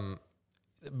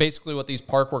basically what these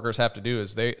park workers have to do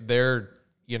is they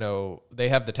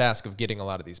have the task of getting a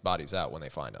lot of these bodies out when they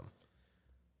find them.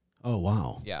 Oh,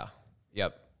 wow. Yeah.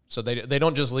 Yep. So they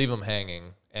don't just leave them hanging,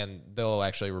 and they'll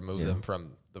actually remove them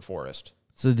from the forest.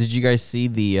 So did you guys see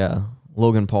the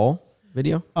Logan Paul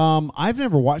video? I've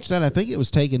never watched that. I think it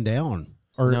was taken down.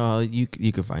 Or No, you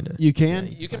could find it. you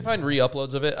can? You can find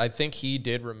re-uploads of it. I think he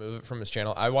did remove it from his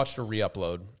channel. I watched a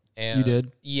re-upload. And You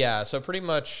did? Yeah. So pretty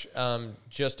much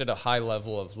just at a high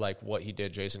level of like what he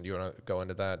did. Jason, do you want to go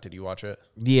into that? Did you watch it?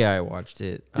 Yeah, I watched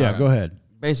it. Yeah, go ahead.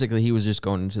 Basically, he was just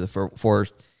going into the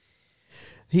forest.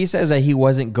 He says that he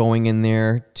wasn't going in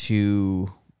there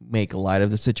to make light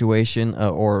of the situation,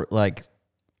 or like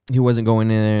he wasn't going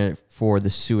in there for the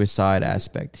suicide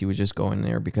aspect. He was just going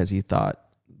there because he thought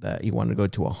that he wanted to go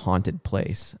to a haunted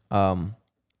place.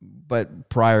 But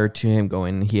prior to him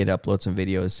going, he had uploaded some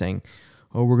videos saying,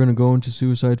 "Oh, we're gonna go into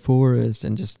Suicide Forest,"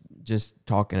 and just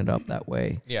talking it up that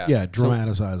way. Yeah. Yeah,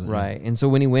 dramatizing. Right. And so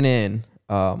when he went in,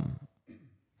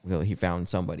 he found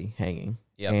somebody hanging.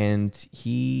 Yep. And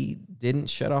he didn't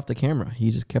shut off the camera. He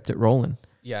just kept it rolling.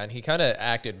 Yeah. And he kind of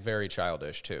acted very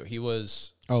childish too. He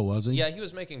was, Oh, was he? yeah, he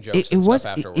was making jokes and stuff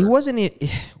afterward. It wasn't.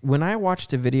 When I watched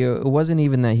the video, it wasn't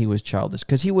even that he was childish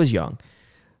because he was young,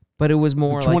 but it was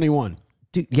more like 21.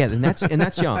 Dude, yeah, and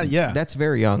that's young. Yeah. That's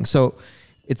very young. So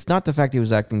it's not the fact he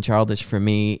was acting childish for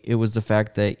me. It was the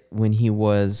fact that when he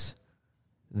was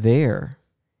there,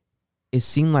 it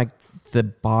seemed like the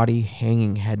body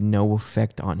hanging had no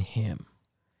effect on him,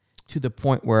 to the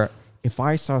point where if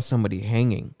I saw somebody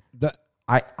hanging, That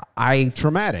I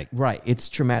traumatic. right, it's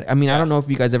traumatic. I mean, I don't know if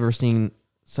you guys ever seen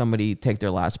somebody take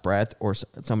their last breath or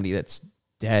somebody that's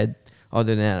dead,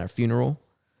 other than at a funeral.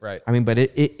 Right. I mean, but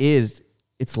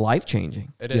it's life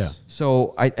changing. It is. Yeah.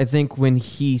 So I think when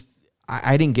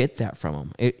I didn't get that from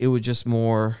him. It was just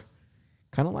more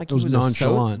kind of like It was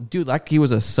nonchalant. dude, like he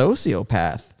was a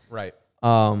sociopath. Right.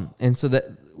 And so that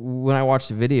when I watched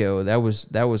the video, that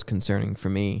was concerning for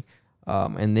me.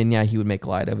 And then he would make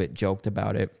light of it, joked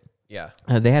about it. Yeah.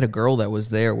 They had a girl that was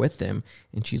there with them,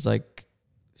 and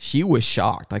she was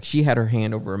shocked. Like she had her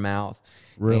hand over her mouth.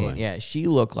 Really? And, yeah, she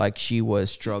looked like she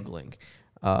was struggling.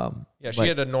 Yeah, she But-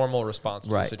 had a normal response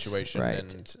to Right, the situation, right.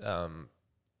 and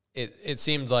it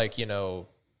seemed like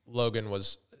Logan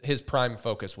was his prime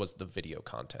focus was the video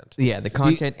content. Yeah, the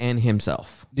content and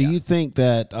himself. Do you think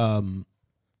that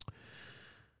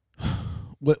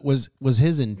what was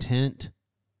his intent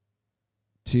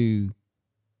to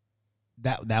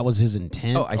that was his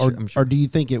intent, Oh, I'm sure. or do you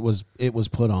think it was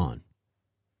put on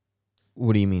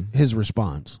What do you mean? his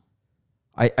response?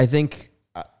 I think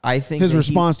His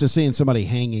response to seeing somebody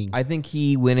hanging. I think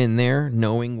he went in there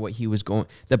knowing what he was going.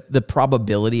 The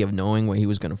probability of knowing what he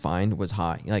was going to find was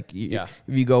high. Like, if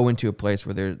you go into a place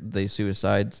where the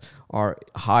suicides are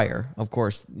higher, of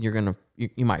course you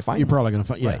might find. You're one. probably going to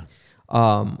find. Yeah.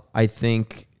 Right. I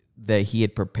think that he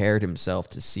had prepared himself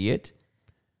to see it,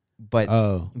 but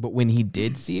when he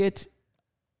did see it,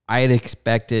 I would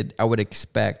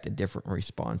expect a different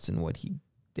response than what he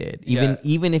did.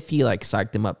 Even if he like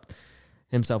psyched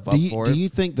himself up for it. Do you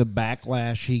think the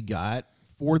backlash he got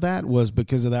for that was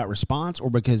because of that response, or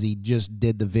because he just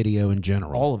did the video in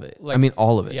general? All of it. Like, I mean,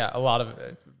 all of it. Yeah, a lot of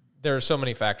it. There are so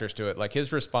many factors to it. Like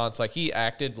his response, like he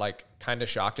acted like kind of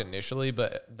shocked initially,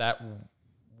 but that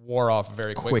wore off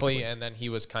very quickly. And then he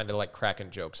was kind of like cracking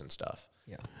jokes and stuff.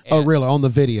 Yeah. Oh, really? On the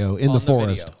video in the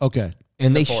forest? Video. Okay.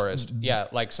 In the forest. Yeah,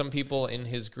 like some people in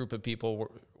his group of people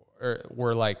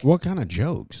were like, what kind of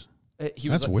jokes?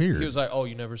 That's weird. He was like, "Oh,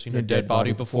 you never seen a dead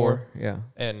body before?" Yeah,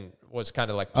 and was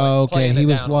kind of like, okay. He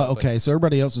was okay. So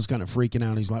everybody else was kind of freaking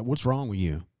out. He's like, "What's wrong with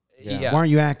you? Yeah. Why are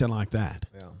you acting like that?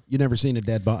 Yeah. You never seen a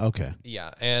dead body?" Okay.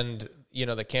 Yeah, and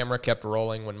the camera kept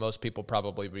rolling when most people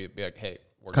probably be like, "Hey,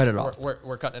 cut it off.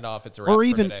 We're cutting it off. It's a wrap or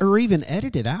for even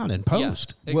edit it out in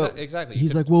post." Yeah, exactly.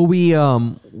 He's like, "Well,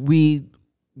 we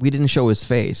didn't show his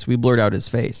face. We blurred out his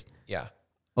face." Yeah.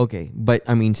 Okay, but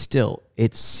I mean, still,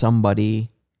 it's somebody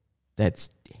that's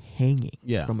hanging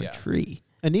from a tree.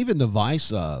 And even the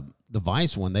Vice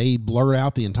one, they blur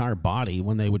out the entire body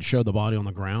when they would show the body on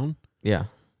the ground. Yeah.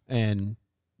 And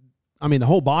I mean, the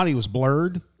whole body was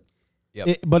blurred.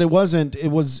 Yep. But it wasn't. He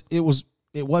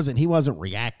wasn't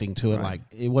reacting to it like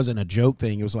it wasn't a joke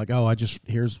thing. It was like, oh,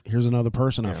 here's another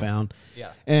person I found.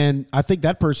 Yeah. And I think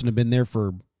that person had been there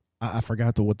for, I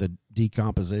forgot what the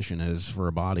decomposition is for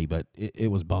a body, but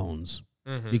it was bones.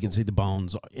 Mm-hmm. You can see the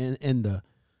bones in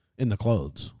the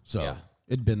clothes. So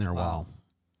it'd been there a while.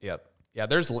 Yep. Yeah.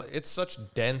 It's such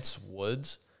dense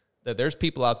woods that there's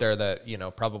people out there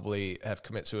that, probably have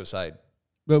commit suicide.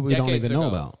 But we don't even know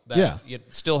about. That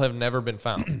still have never been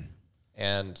found.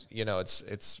 And,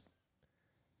 it's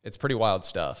pretty wild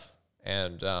stuff.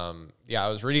 And, I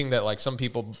was reading that like some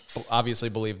people obviously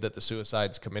believe that the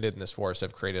suicides committed in this forest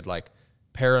have created like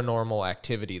paranormal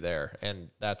activity there. And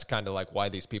that's kind of like why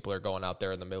these people are going out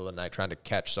there in the middle of the night trying to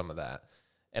catch some of that.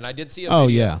 And I did see a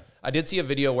video. I did see a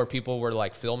video where people were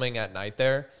like filming at night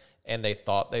there and they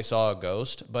thought they saw a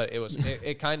ghost, but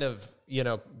it kind of,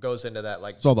 goes into that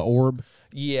like saw the orb.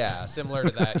 Yeah, similar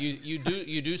to that. You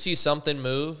do see something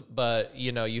move, but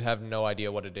you have no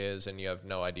idea what it is, and you have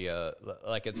no idea,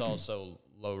 like it's all so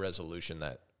low resolution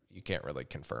that you can't really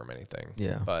confirm anything.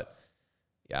 Yeah. But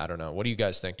I don't know. What do you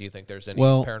guys think? Do you think there's any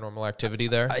paranormal activity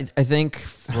there? I think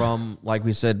from like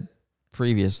we said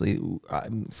previously,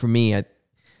 for me,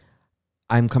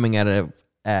 I'm coming at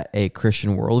a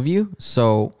Christian worldview.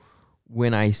 So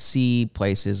when I see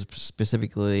places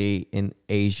specifically in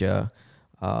Asia,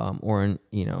 or in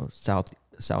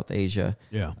South Asia,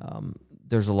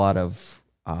 there's a lot of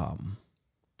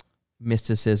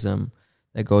mysticism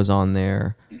that goes on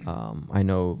there. I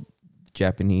know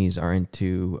Japanese are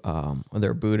into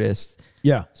they're Buddhists.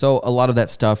 Yeah. So a lot of that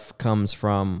stuff comes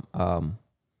from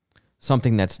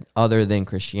something that's other than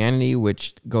Christianity,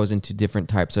 which goes into different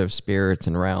types of spirits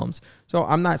and realms. So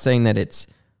I'm not saying that it's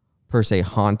per se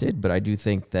haunted, but I do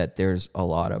think that there's a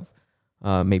lot of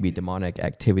maybe demonic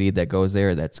activity that goes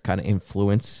there that's kind of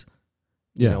influence,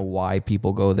 why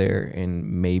people go there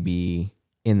and maybe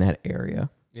in that area.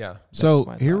 Yeah. So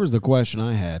here was the question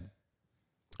I had,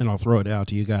 and I'll throw it out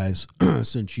to you guys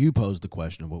since you posed the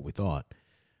question of what we thought.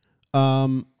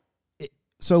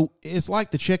 So it's like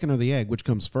the chicken or the egg, which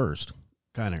comes first,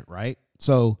 kind of, right?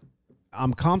 So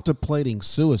I'm contemplating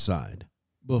suicide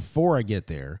before I get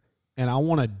there, and I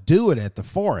want to do it at the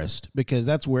forest because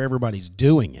that's where everybody's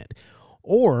doing it.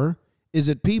 Or is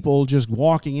it people just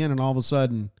walking in and all of a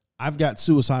sudden I've got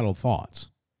suicidal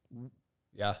thoughts?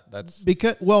 Yeah, that's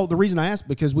because the reason I asked,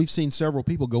 because we've seen several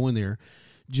people go in there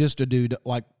just to do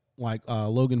like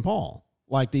Logan Paul,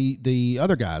 like the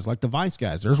other guys, like the Vice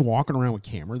guys. They're just walking around with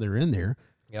camera. They're in there.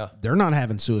 Yeah, they're not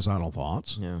having suicidal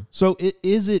thoughts. Yeah. So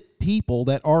is it people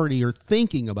that already are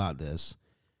thinking about this?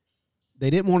 They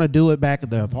didn't want to do it back at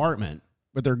the apartment,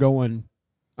 but they're going.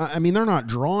 I mean, they're not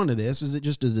drawn to this. Is it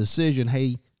just a decision?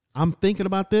 Hey, I'm thinking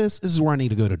about this. This is where I need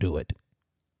to go to do it.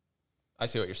 I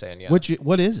see what you're saying. Yeah.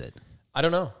 What is it? I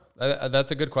don't know.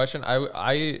 That's a good question.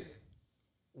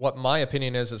 What my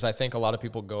opinion is I think a lot of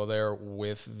people go there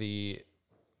with the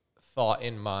thought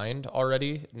in mind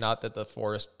already. Not that the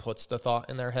forest puts the thought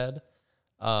in their head.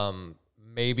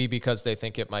 Maybe because they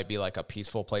think it might be like a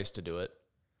peaceful place to do it.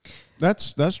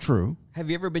 That's true. Have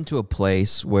you ever been to a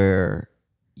place where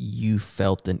you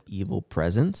felt an evil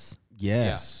presence?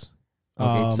 Yes.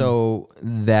 Okay, so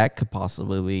that could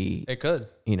possibly be, It could.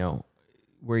 you know,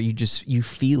 where you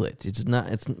feel it. It's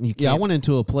not. It's you can't. Yeah, I went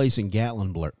into a place in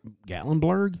Gatlinburg.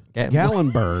 Gatlinburg.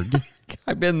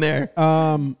 I've been there.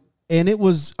 And it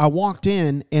was, I walked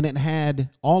in and it had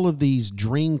all of these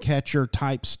dream catcher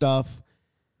type stuff,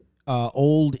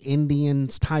 old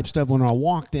Indians type stuff. When I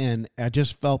walked in, I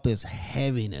just felt this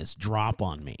heaviness drop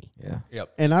on me. Yeah.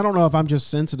 Yep. And I don't know if I'm just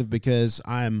sensitive because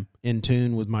I'm in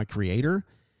tune with my creator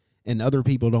and other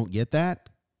people don't get that.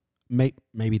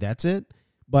 Maybe that's it.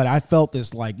 But I felt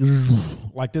this like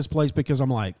this place because I'm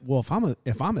like, well,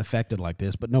 if I'm affected like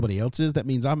this, but nobody else is, that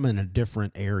means I'm in a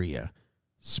different area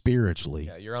spiritually.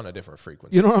 Yeah, you're on a different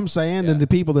frequency. You know what I'm saying? Yeah. And the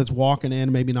people that's walking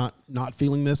in, maybe not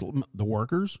feeling this, the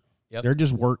workers, Yep. they're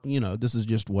just this is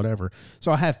just whatever.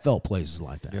 So I have felt places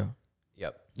like that. Yeah.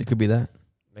 Yep. It could be that.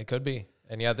 It could be.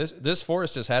 And yeah, this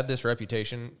forest has had this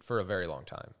reputation for a very long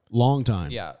time. Long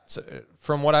time. Yeah. So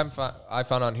from what I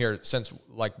found on here since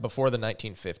like before the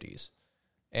 1950s.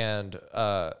 And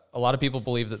a lot of people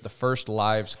believe that the first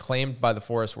lives claimed by the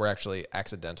forest were actually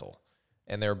accidental.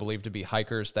 And they were believed to be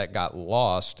hikers that got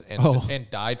lost and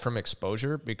died from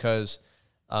exposure because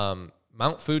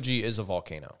Mount Fuji is a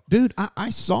volcano. Dude, I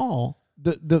saw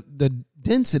the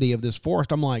density of this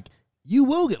forest. I'm like, you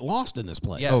will get lost in this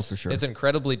place. Yes, Oh, for sure. It's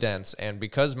incredibly dense. And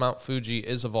because Mount Fuji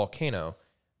is a volcano,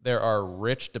 there are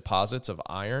rich deposits of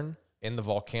iron in the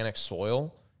volcanic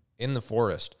soil in the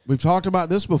forest. We've talked about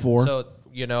this before. So,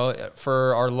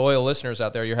 for our loyal listeners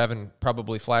out there, you're having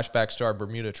probably flashbacks to our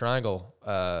Bermuda Triangle,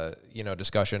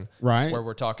 discussion. Right. Where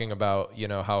we're talking about,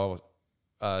 how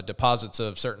deposits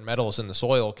of certain metals in the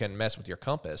soil can mess with your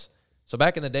compass. So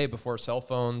back in the day before cell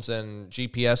phones and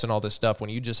GPS and all this stuff, when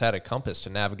you just had a compass to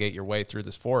navigate your way through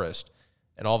this forest,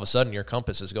 and all of a sudden your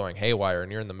compass is going haywire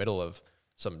and you're in the middle of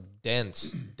some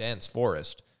dense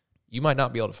forest, you might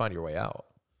not be able to find your way out.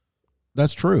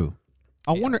 That's true.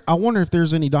 I wonder if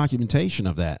there's any documentation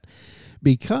of that,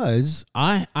 because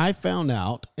I found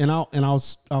out, and I'll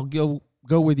go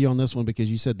with you on this one because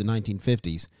you said the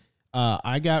 1950s.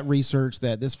 I got research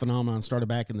that this phenomenon started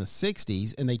back in the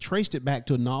 60s, and they traced it back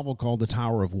to a novel called The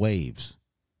Tower of Waves.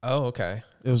 Oh, okay.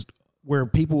 It was where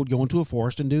people would go into a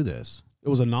forest and do this. It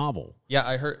was a novel. Yeah,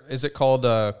 I heard. Is it called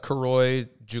Kuroi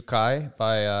Jukai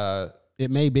by?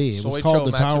 It may be. It was Soichiro called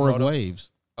The Tower of Matsumoto?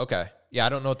 Waves. Okay. Yeah, I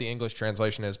don't know what the English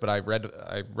translation is, but I read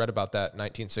about that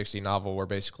 1960 novel where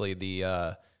basically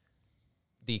the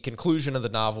conclusion of the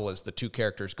novel is the two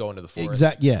characters go into the forest.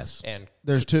 Yes. And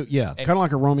there's two. Yeah. Kind of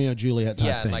like a Romeo and Juliet type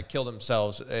and thing. like kill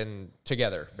themselves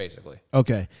together, basically.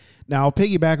 Okay. Now, I'll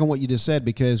piggyback on what you just said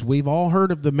because we've all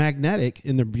heard of the magnetic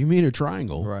in the Bermuda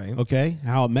Triangle. Right. Okay.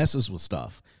 How it messes with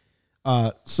stuff.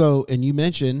 And you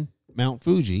mentioned Mount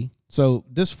Fuji. So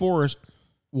this forest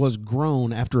was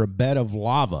grown after a bed of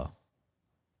lava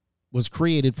was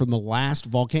created from the last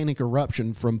volcanic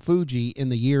eruption from Fuji in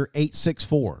the year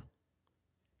 864.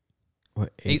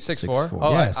 What, 864?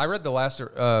 Oh, Yes. I read the last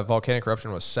volcanic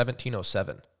eruption was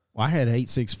 1707. Well, I had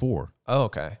 864. Oh,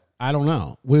 okay. I don't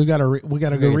know. We got to go Get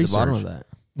to research. the bottom of that.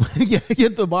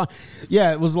 Get the bottom.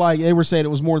 Yeah, it was like they were saying it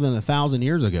was more than 1,000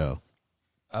 years ago.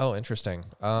 Oh, interesting.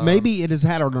 Maybe it has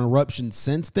had an eruption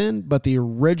since then, but the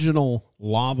original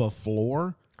lava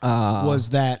floor was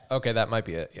that Okay, that might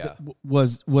be it. Yeah.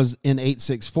 was in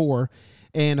 864,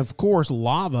 and of course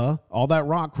lava, all that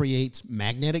rock creates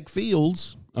magnetic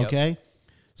fields. Yep. Okay,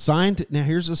 now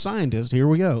here's a scientist. Here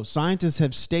we go. Scientists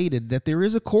have stated that there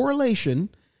is a correlation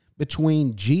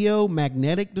between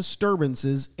geomagnetic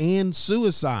disturbances and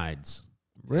suicides.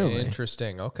 Really?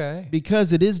 Interesting. Okay.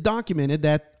 Because it is documented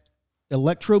that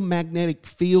electromagnetic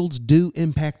fields do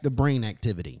impact the brain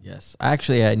activity. Yes.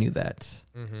 Actually, I knew that.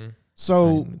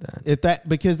 So that.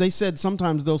 Because they said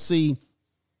sometimes they'll see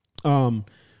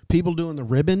people doing the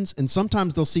ribbons, and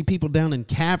sometimes they'll see people down in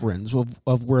caverns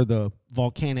of where the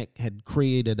volcanic had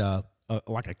created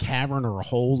like a cavern or a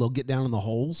hole. They'll get down in the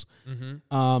holes.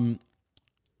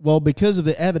 Well, because of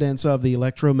the evidence of the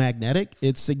electromagnetic,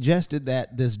 it's suggested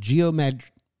that this geomagnetic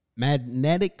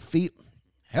field,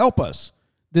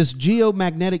 this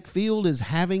geomagnetic field is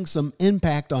having some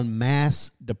impact on mass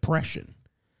depression.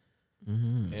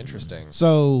 Interesting.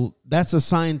 So that's a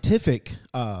scientific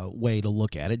way to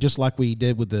look at it, just like we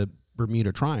did with the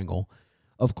Bermuda Triangle.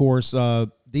 Of course,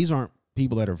 these aren't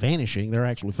people that are vanishing. They're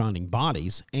actually finding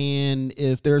bodies. And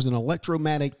if there's an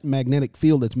electromagnetic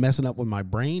field that's messing up with my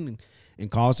brain and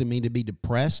causing me to be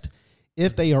depressed,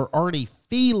 if they are already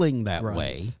feeling that Right.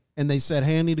 way and they said,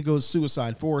 hey, I need to go to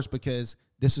suicide forest because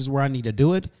this is where I need to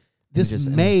do it, this just-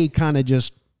 may kind of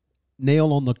just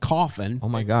nail on the coffin. Oh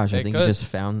my gosh! I It think could. you just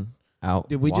found out.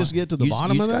 Did we just get to the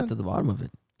bottom you of just that? got to the bottom of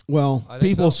it. Well, I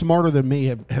think people so. smarter than me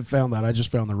have found that. I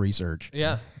just found the research.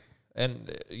 Yeah. And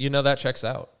that checks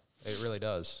out. It really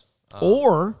does.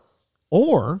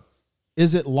 Or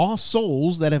is it lost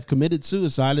souls that have committed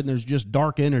suicide and there's just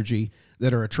dark energy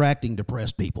that are attracting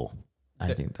depressed people?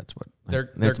 I think that's what.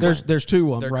 There's There's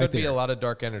two of there them right could be there. a lot of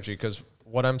dark energy because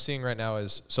what I'm seeing right now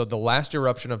is so the last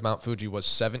eruption of Mount Fuji was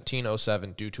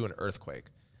 1707 due to an earthquake,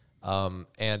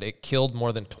 and it killed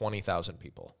more than 20,000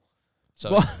 people.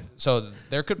 So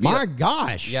there could be My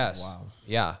gosh. yes,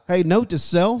 yeah, Hey, note to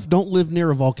self, don't live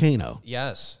near a volcano.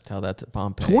 yes, Tell that to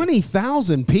Pompeii.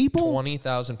 20,000 people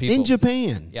 20,000 people in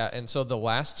Japan. Yeah, and so the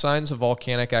last signs of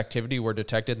volcanic activity were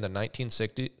detected in the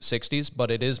 1960s,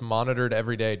 but it is monitored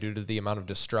every day due to the amount of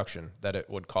destruction that it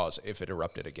would cause if it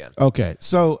erupted again. Okay,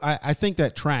 so I think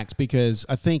that tracks because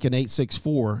I think in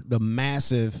 864, the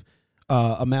massive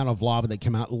amount of lava that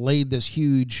came out laid this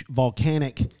huge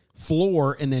volcanic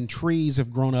floor, and then trees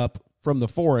have grown up from the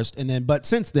forest, and then but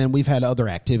since then we've had other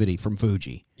activity from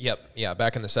Fuji. Yep, yeah,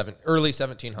 back in the early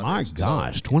 1700s. My So,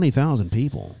 gosh, 20,000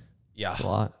 people. yeah, a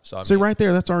lot. So I See, mean, right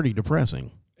there, that's already depressing.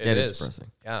 it is is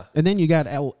depressing. Yeah, And then you got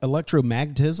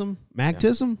electromagnetism.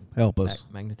 Magnetism? Help us.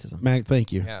 Magnetism.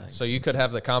 Thank you. yeah. So you could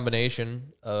have the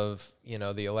combination of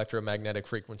the electromagnetic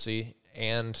frequency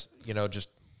and just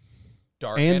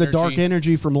dark And energy. the dark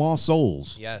energy from lost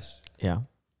souls. Yes. Yeah.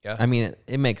 Yeah. I mean,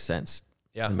 it makes sense.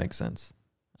 Yeah. It makes sense.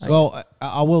 Well,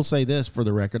 I will say this for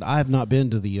the record: I have not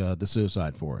been to the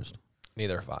suicide forest.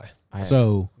 Neither have I.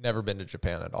 So Never been to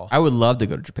Japan at all. I would love to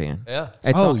go to Japan. Yeah.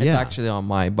 It's, Oh, it's yeah. actually on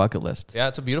my bucket list. Yeah,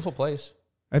 it's a beautiful place.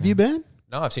 have you been?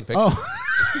 No, I've seen pictures. Oh,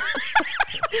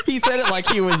 He said it like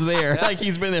he was there, like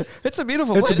he's been there. It's a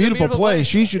beautiful it's place. a beautiful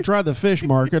place. You should try the fish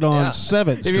market on Yeah.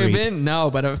 7th Have you Street. been? No,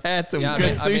 but I've had some Yeah,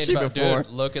 good sushi but before.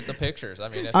 dude, look at the pictures. I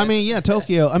mean, if I it's- mean, yeah,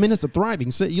 Tokyo. I mean, it's a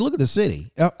thriving city. You look at the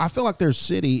city. I feel like their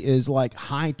city is like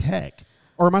high tech.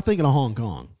 Or am I thinking of Hong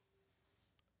Kong?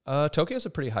 Tokyo's a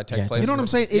pretty high tech Yeah, place. You know what I'm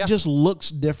saying? It Yeah. just looks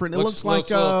different. It looks like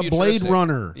a little Blade futuristic.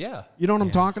 Runner. Yeah. You know what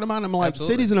I'm talking about? I'm like,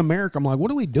 Absolutely. cities in America. I'm like, what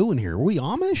are we doing here? Are we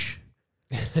Amish?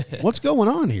 What's going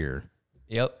on here?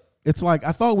 Yep. It's like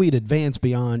I thought we'd advance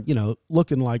beyond,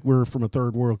 looking like we're from a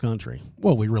third world country.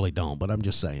 Well, we really don't, but I'm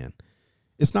just saying.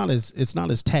 It's not as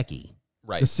techy.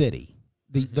 Right. The city.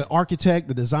 The architect,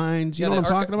 the designs, you know what I'm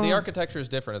talking about? The architecture is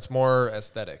different. It's more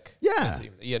aesthetic. Yeah.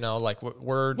 Like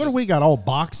we're What do we got all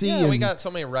boxy? Yeah, and, we got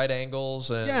so many right angles,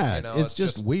 and Yeah, it's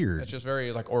just weird. It's just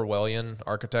very like Orwellian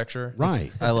architecture.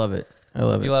 Right. I love it. I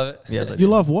love it. You love it? Yes, I You do.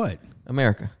 love what?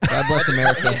 America. God bless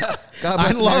America. God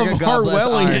bless I love America. God bless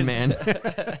Orwellian. Iron Man.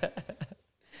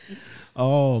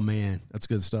 Oh man, that's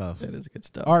good stuff. That is good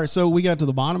stuff. All right, so we got to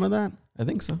the bottom of that. I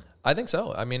think so. I think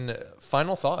so. I mean,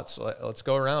 final thoughts. Let's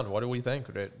go around. What do we think?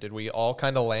 Did we all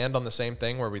kind of land on the same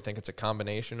thing where we think it's a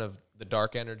combination of the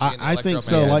dark energy and the I think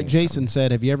so. electromagnetic? Like Jason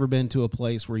said, have you ever been to a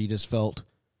place where you just felt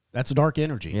that's dark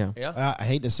energy? Yeah. Yeah. I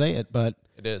hate to say it, but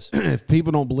It is. if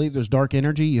people don't believe there's dark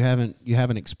energy, you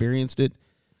haven't experienced it.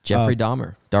 Jeffrey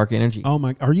Dahmer, Dark Energy. Oh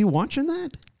my! Are you watching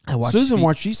that? I watched Susan the-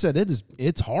 watched. She said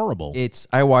it's horrible.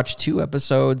 I watched 2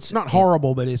 episodes. It's not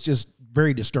horrible, but it's just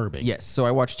very disturbing. Yes. So I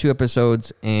watched 2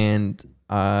 episodes and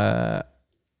I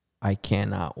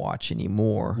cannot watch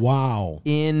anymore. Wow.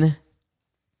 In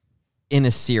a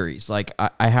series. Like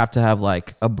I have to have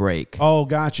like a break. Oh,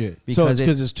 gotcha. So it's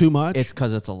because it's too much. It's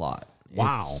because it's a lot.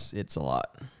 Wow. It's a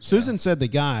lot. Susan said the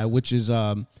guy, which is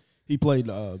he played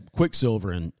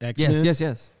Quicksilver in X-Men.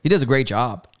 Yes. He does a great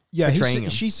job. Yeah, portraying him.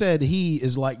 she said he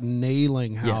is like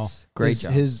nailing how Yes, great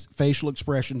job. his facial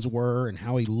expressions were and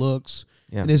how he looks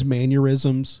Yeah. and his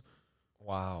mannerisms.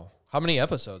 Wow. How many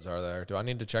episodes are there? Do I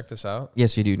need to check this out?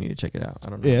 Yes, you do need to check it out. I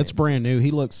don't know. Yeah, it's brand new.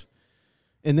 He looks,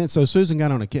 and then so Susan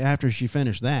got on after she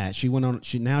finished that. She went on.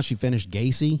 She finished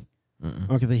Gacy.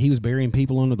 Okay, he was burying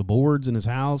people under the boards in his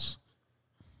house.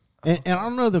 And I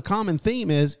don't know. The common theme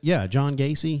is John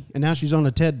Gacy, and now she's on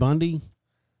a Ted Bundy.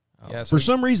 Yeah. So For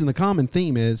some reason, the common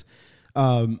theme is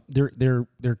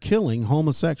they're killing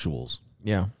homosexuals,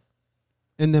 Yeah.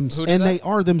 and them Who did and that? they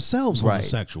are themselves Right.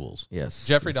 homosexuals. Yes.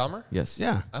 Jeffrey Dahmer? Yes.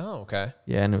 Yeah, Oh, okay.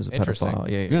 Yeah, and it was a Interesting. pedophile.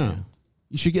 Yeah. yeah.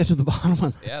 You should get to the bottom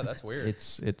of that. Yeah, that's weird.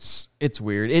 It's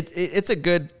weird. It's a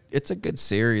good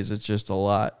series. It's just a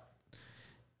lot.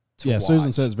 To Yeah, Susan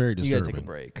watch. says it's very You gotta take a disturbing.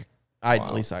 break.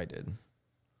 At least I did.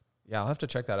 Yeah, I'll have to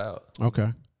check that out.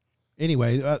 Okay.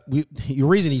 Anyway, the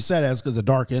reason he said that is because of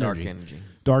dark energy.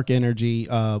 Dark energy.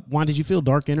 Why did you feel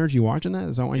dark energy watching that?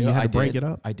 Is that why you had to break it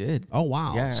up? I did. Oh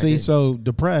wow. Yeah, See, so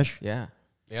depression. Yeah.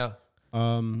 Yeah.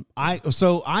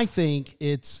 I think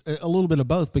it's a little bit of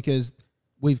both because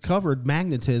we've covered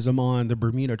magnetism on the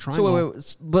Bermuda Triangle.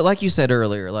 So, but like you said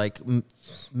earlier, like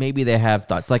maybe they have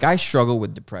thoughts. Like I struggle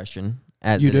with depression.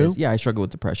 As you do? Is. Yeah, I struggle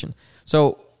with depression.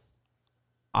 So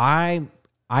I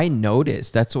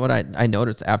noticed. That's what I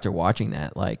noticed after watching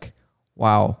that. Like,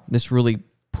 wow, this really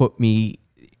put me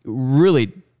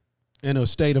really in a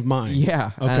state of mind.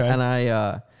 Yeah. Okay. And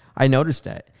I noticed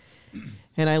that.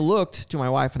 And I looked to my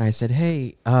wife and I said,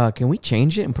 hey, can we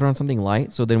change it and put on something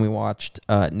light? So then we watched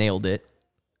Nailed It.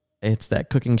 It's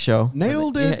that cooking show.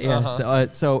 Nailed It? Yeah.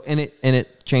 Uh-huh. And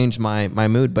it changed my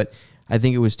mood, but I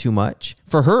think it was too much.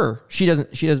 For her, she does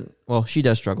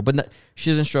struggle, but she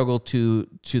doesn't struggle to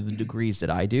the degrees that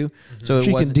I do. Mm-hmm. So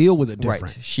she can deal with it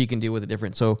different. Right. She can deal with it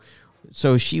different. So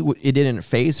it didn't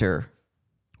phase her.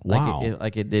 Wow.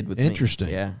 Like it did with Interesting.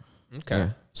 me. Yeah. Okay.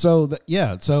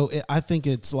 Yeah. So I think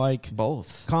it's like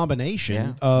both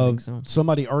combination of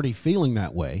somebody already feeling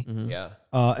that way. Mm-hmm. Yeah.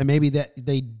 And maybe that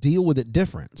they deal with it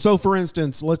different. So for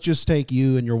instance, let's just take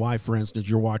you and your wife, for instance,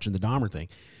 you're watching the Dahmer thing.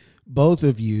 Both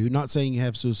of you, not saying you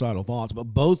have suicidal thoughts, but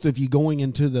both of you going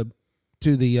into the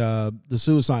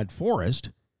suicide forest,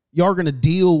 you are going to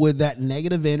deal with that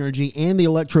negative energy and the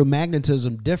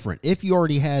electromagnetism different. If you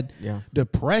already had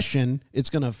depression, it's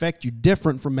going to affect you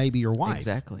different from maybe your wife.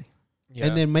 Exactly. Yeah.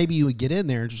 And then maybe you would get in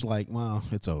there and just like, well,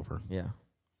 it's over. Yeah.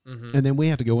 Mm-hmm. And then we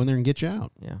have to go in there and get you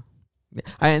out. Yeah.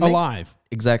 Alive.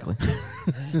 Exactly.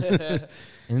 And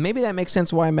maybe that makes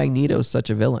sense why Magneto's such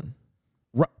a villain.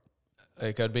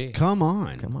 It could be. Come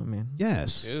on, man.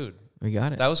 Yes, Dude. We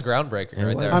got it. That was groundbreaking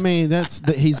right there. I mean,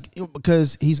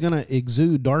 because he's going to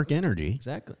exude dark energy.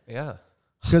 Exactly. Yeah.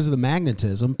 Because of the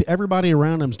magnetism. Everybody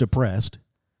around him's depressed.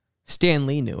 Stan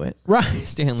Lee knew it. Right.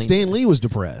 Stan Lee was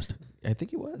depressed. I think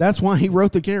he was. That's why he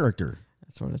wrote the character.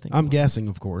 That's what I think. I'm guessing,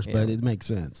 of course, but it makes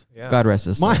sense. Yeah. God rest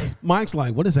his soul. Mike's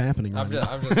like, what is happening right now?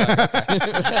 I'm just like,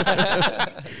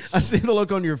 okay. I see the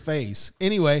look on your face.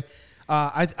 Anyway,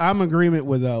 I'm in agreement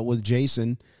with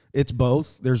Jason. It's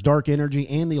both. There's dark energy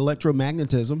and the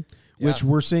electromagnetism, which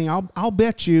we're seeing. I'll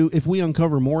bet you if we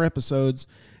uncover more episodes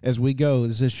as we go,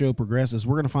 as this show progresses,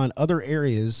 we're going to find other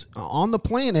areas on the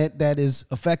planet that is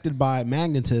affected by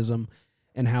magnetism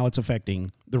and how it's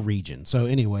affecting the region. So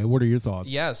anyway, what are your thoughts?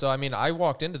 Yeah, so I mean, I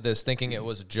walked into this thinking it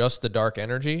was just the dark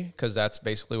energy because that's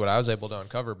basically what I was able to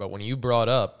uncover. But when you brought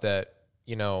up that,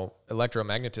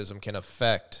 electromagnetism can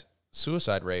affect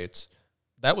suicide rates,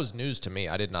 that was news to me.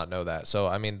 I did not know that. So,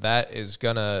 I mean, that is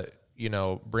going to,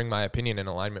 bring my opinion in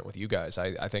alignment with you guys.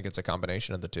 I think it's a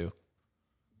combination of the two.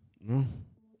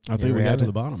 I think we got to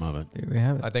the bottom of it. There we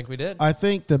have it. I think we did. I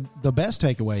think the best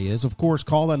takeaway is, of course,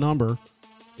 call that number.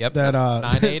 Yep. That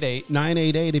 988.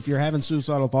 988 if you're having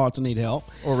suicidal thoughts and need help.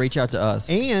 Or reach out to us.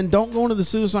 And don't go into the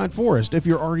suicide forest if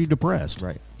you're already depressed.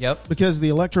 Right. Yep. Because the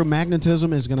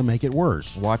electromagnetism is going to make it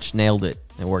worse. Watch Nailed It.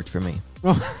 It worked for me.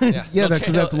 Yeah,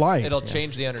 because that's light. It'll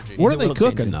change the energy. What are they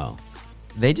cooking, though?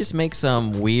 They just make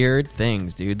some weird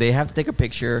things, dude. They have to take a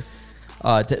picture,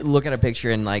 to look at a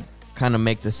picture and kind of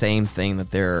make the same thing that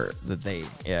they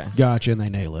Gotcha, and they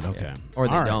nail it. Okay. Yeah. Or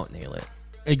they don't nail it.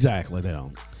 Exactly, they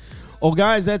don't. Well,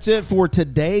 guys, that's it for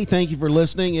today. Thank you for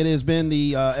listening. It has been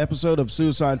the episode of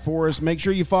Suicide Forest. Make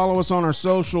sure you follow us on our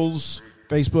socials,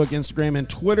 Facebook, Instagram, and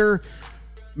Twitter.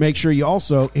 Make sure you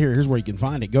also, here's where you can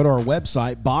find it. Go to our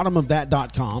website,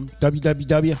 bottomofThat.com,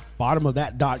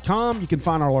 www.bottomofThat.com. You can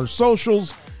find all our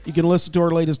socials. You can listen to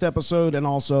our latest episode, and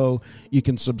also you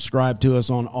can subscribe to us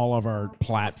on all of our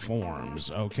platforms,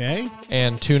 okay?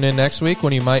 And tune in next week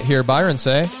when you might hear Byron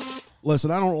say, listen,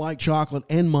 I don't like chocolate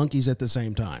and monkeys at the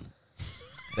same time.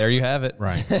 there you have it.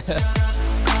 Right.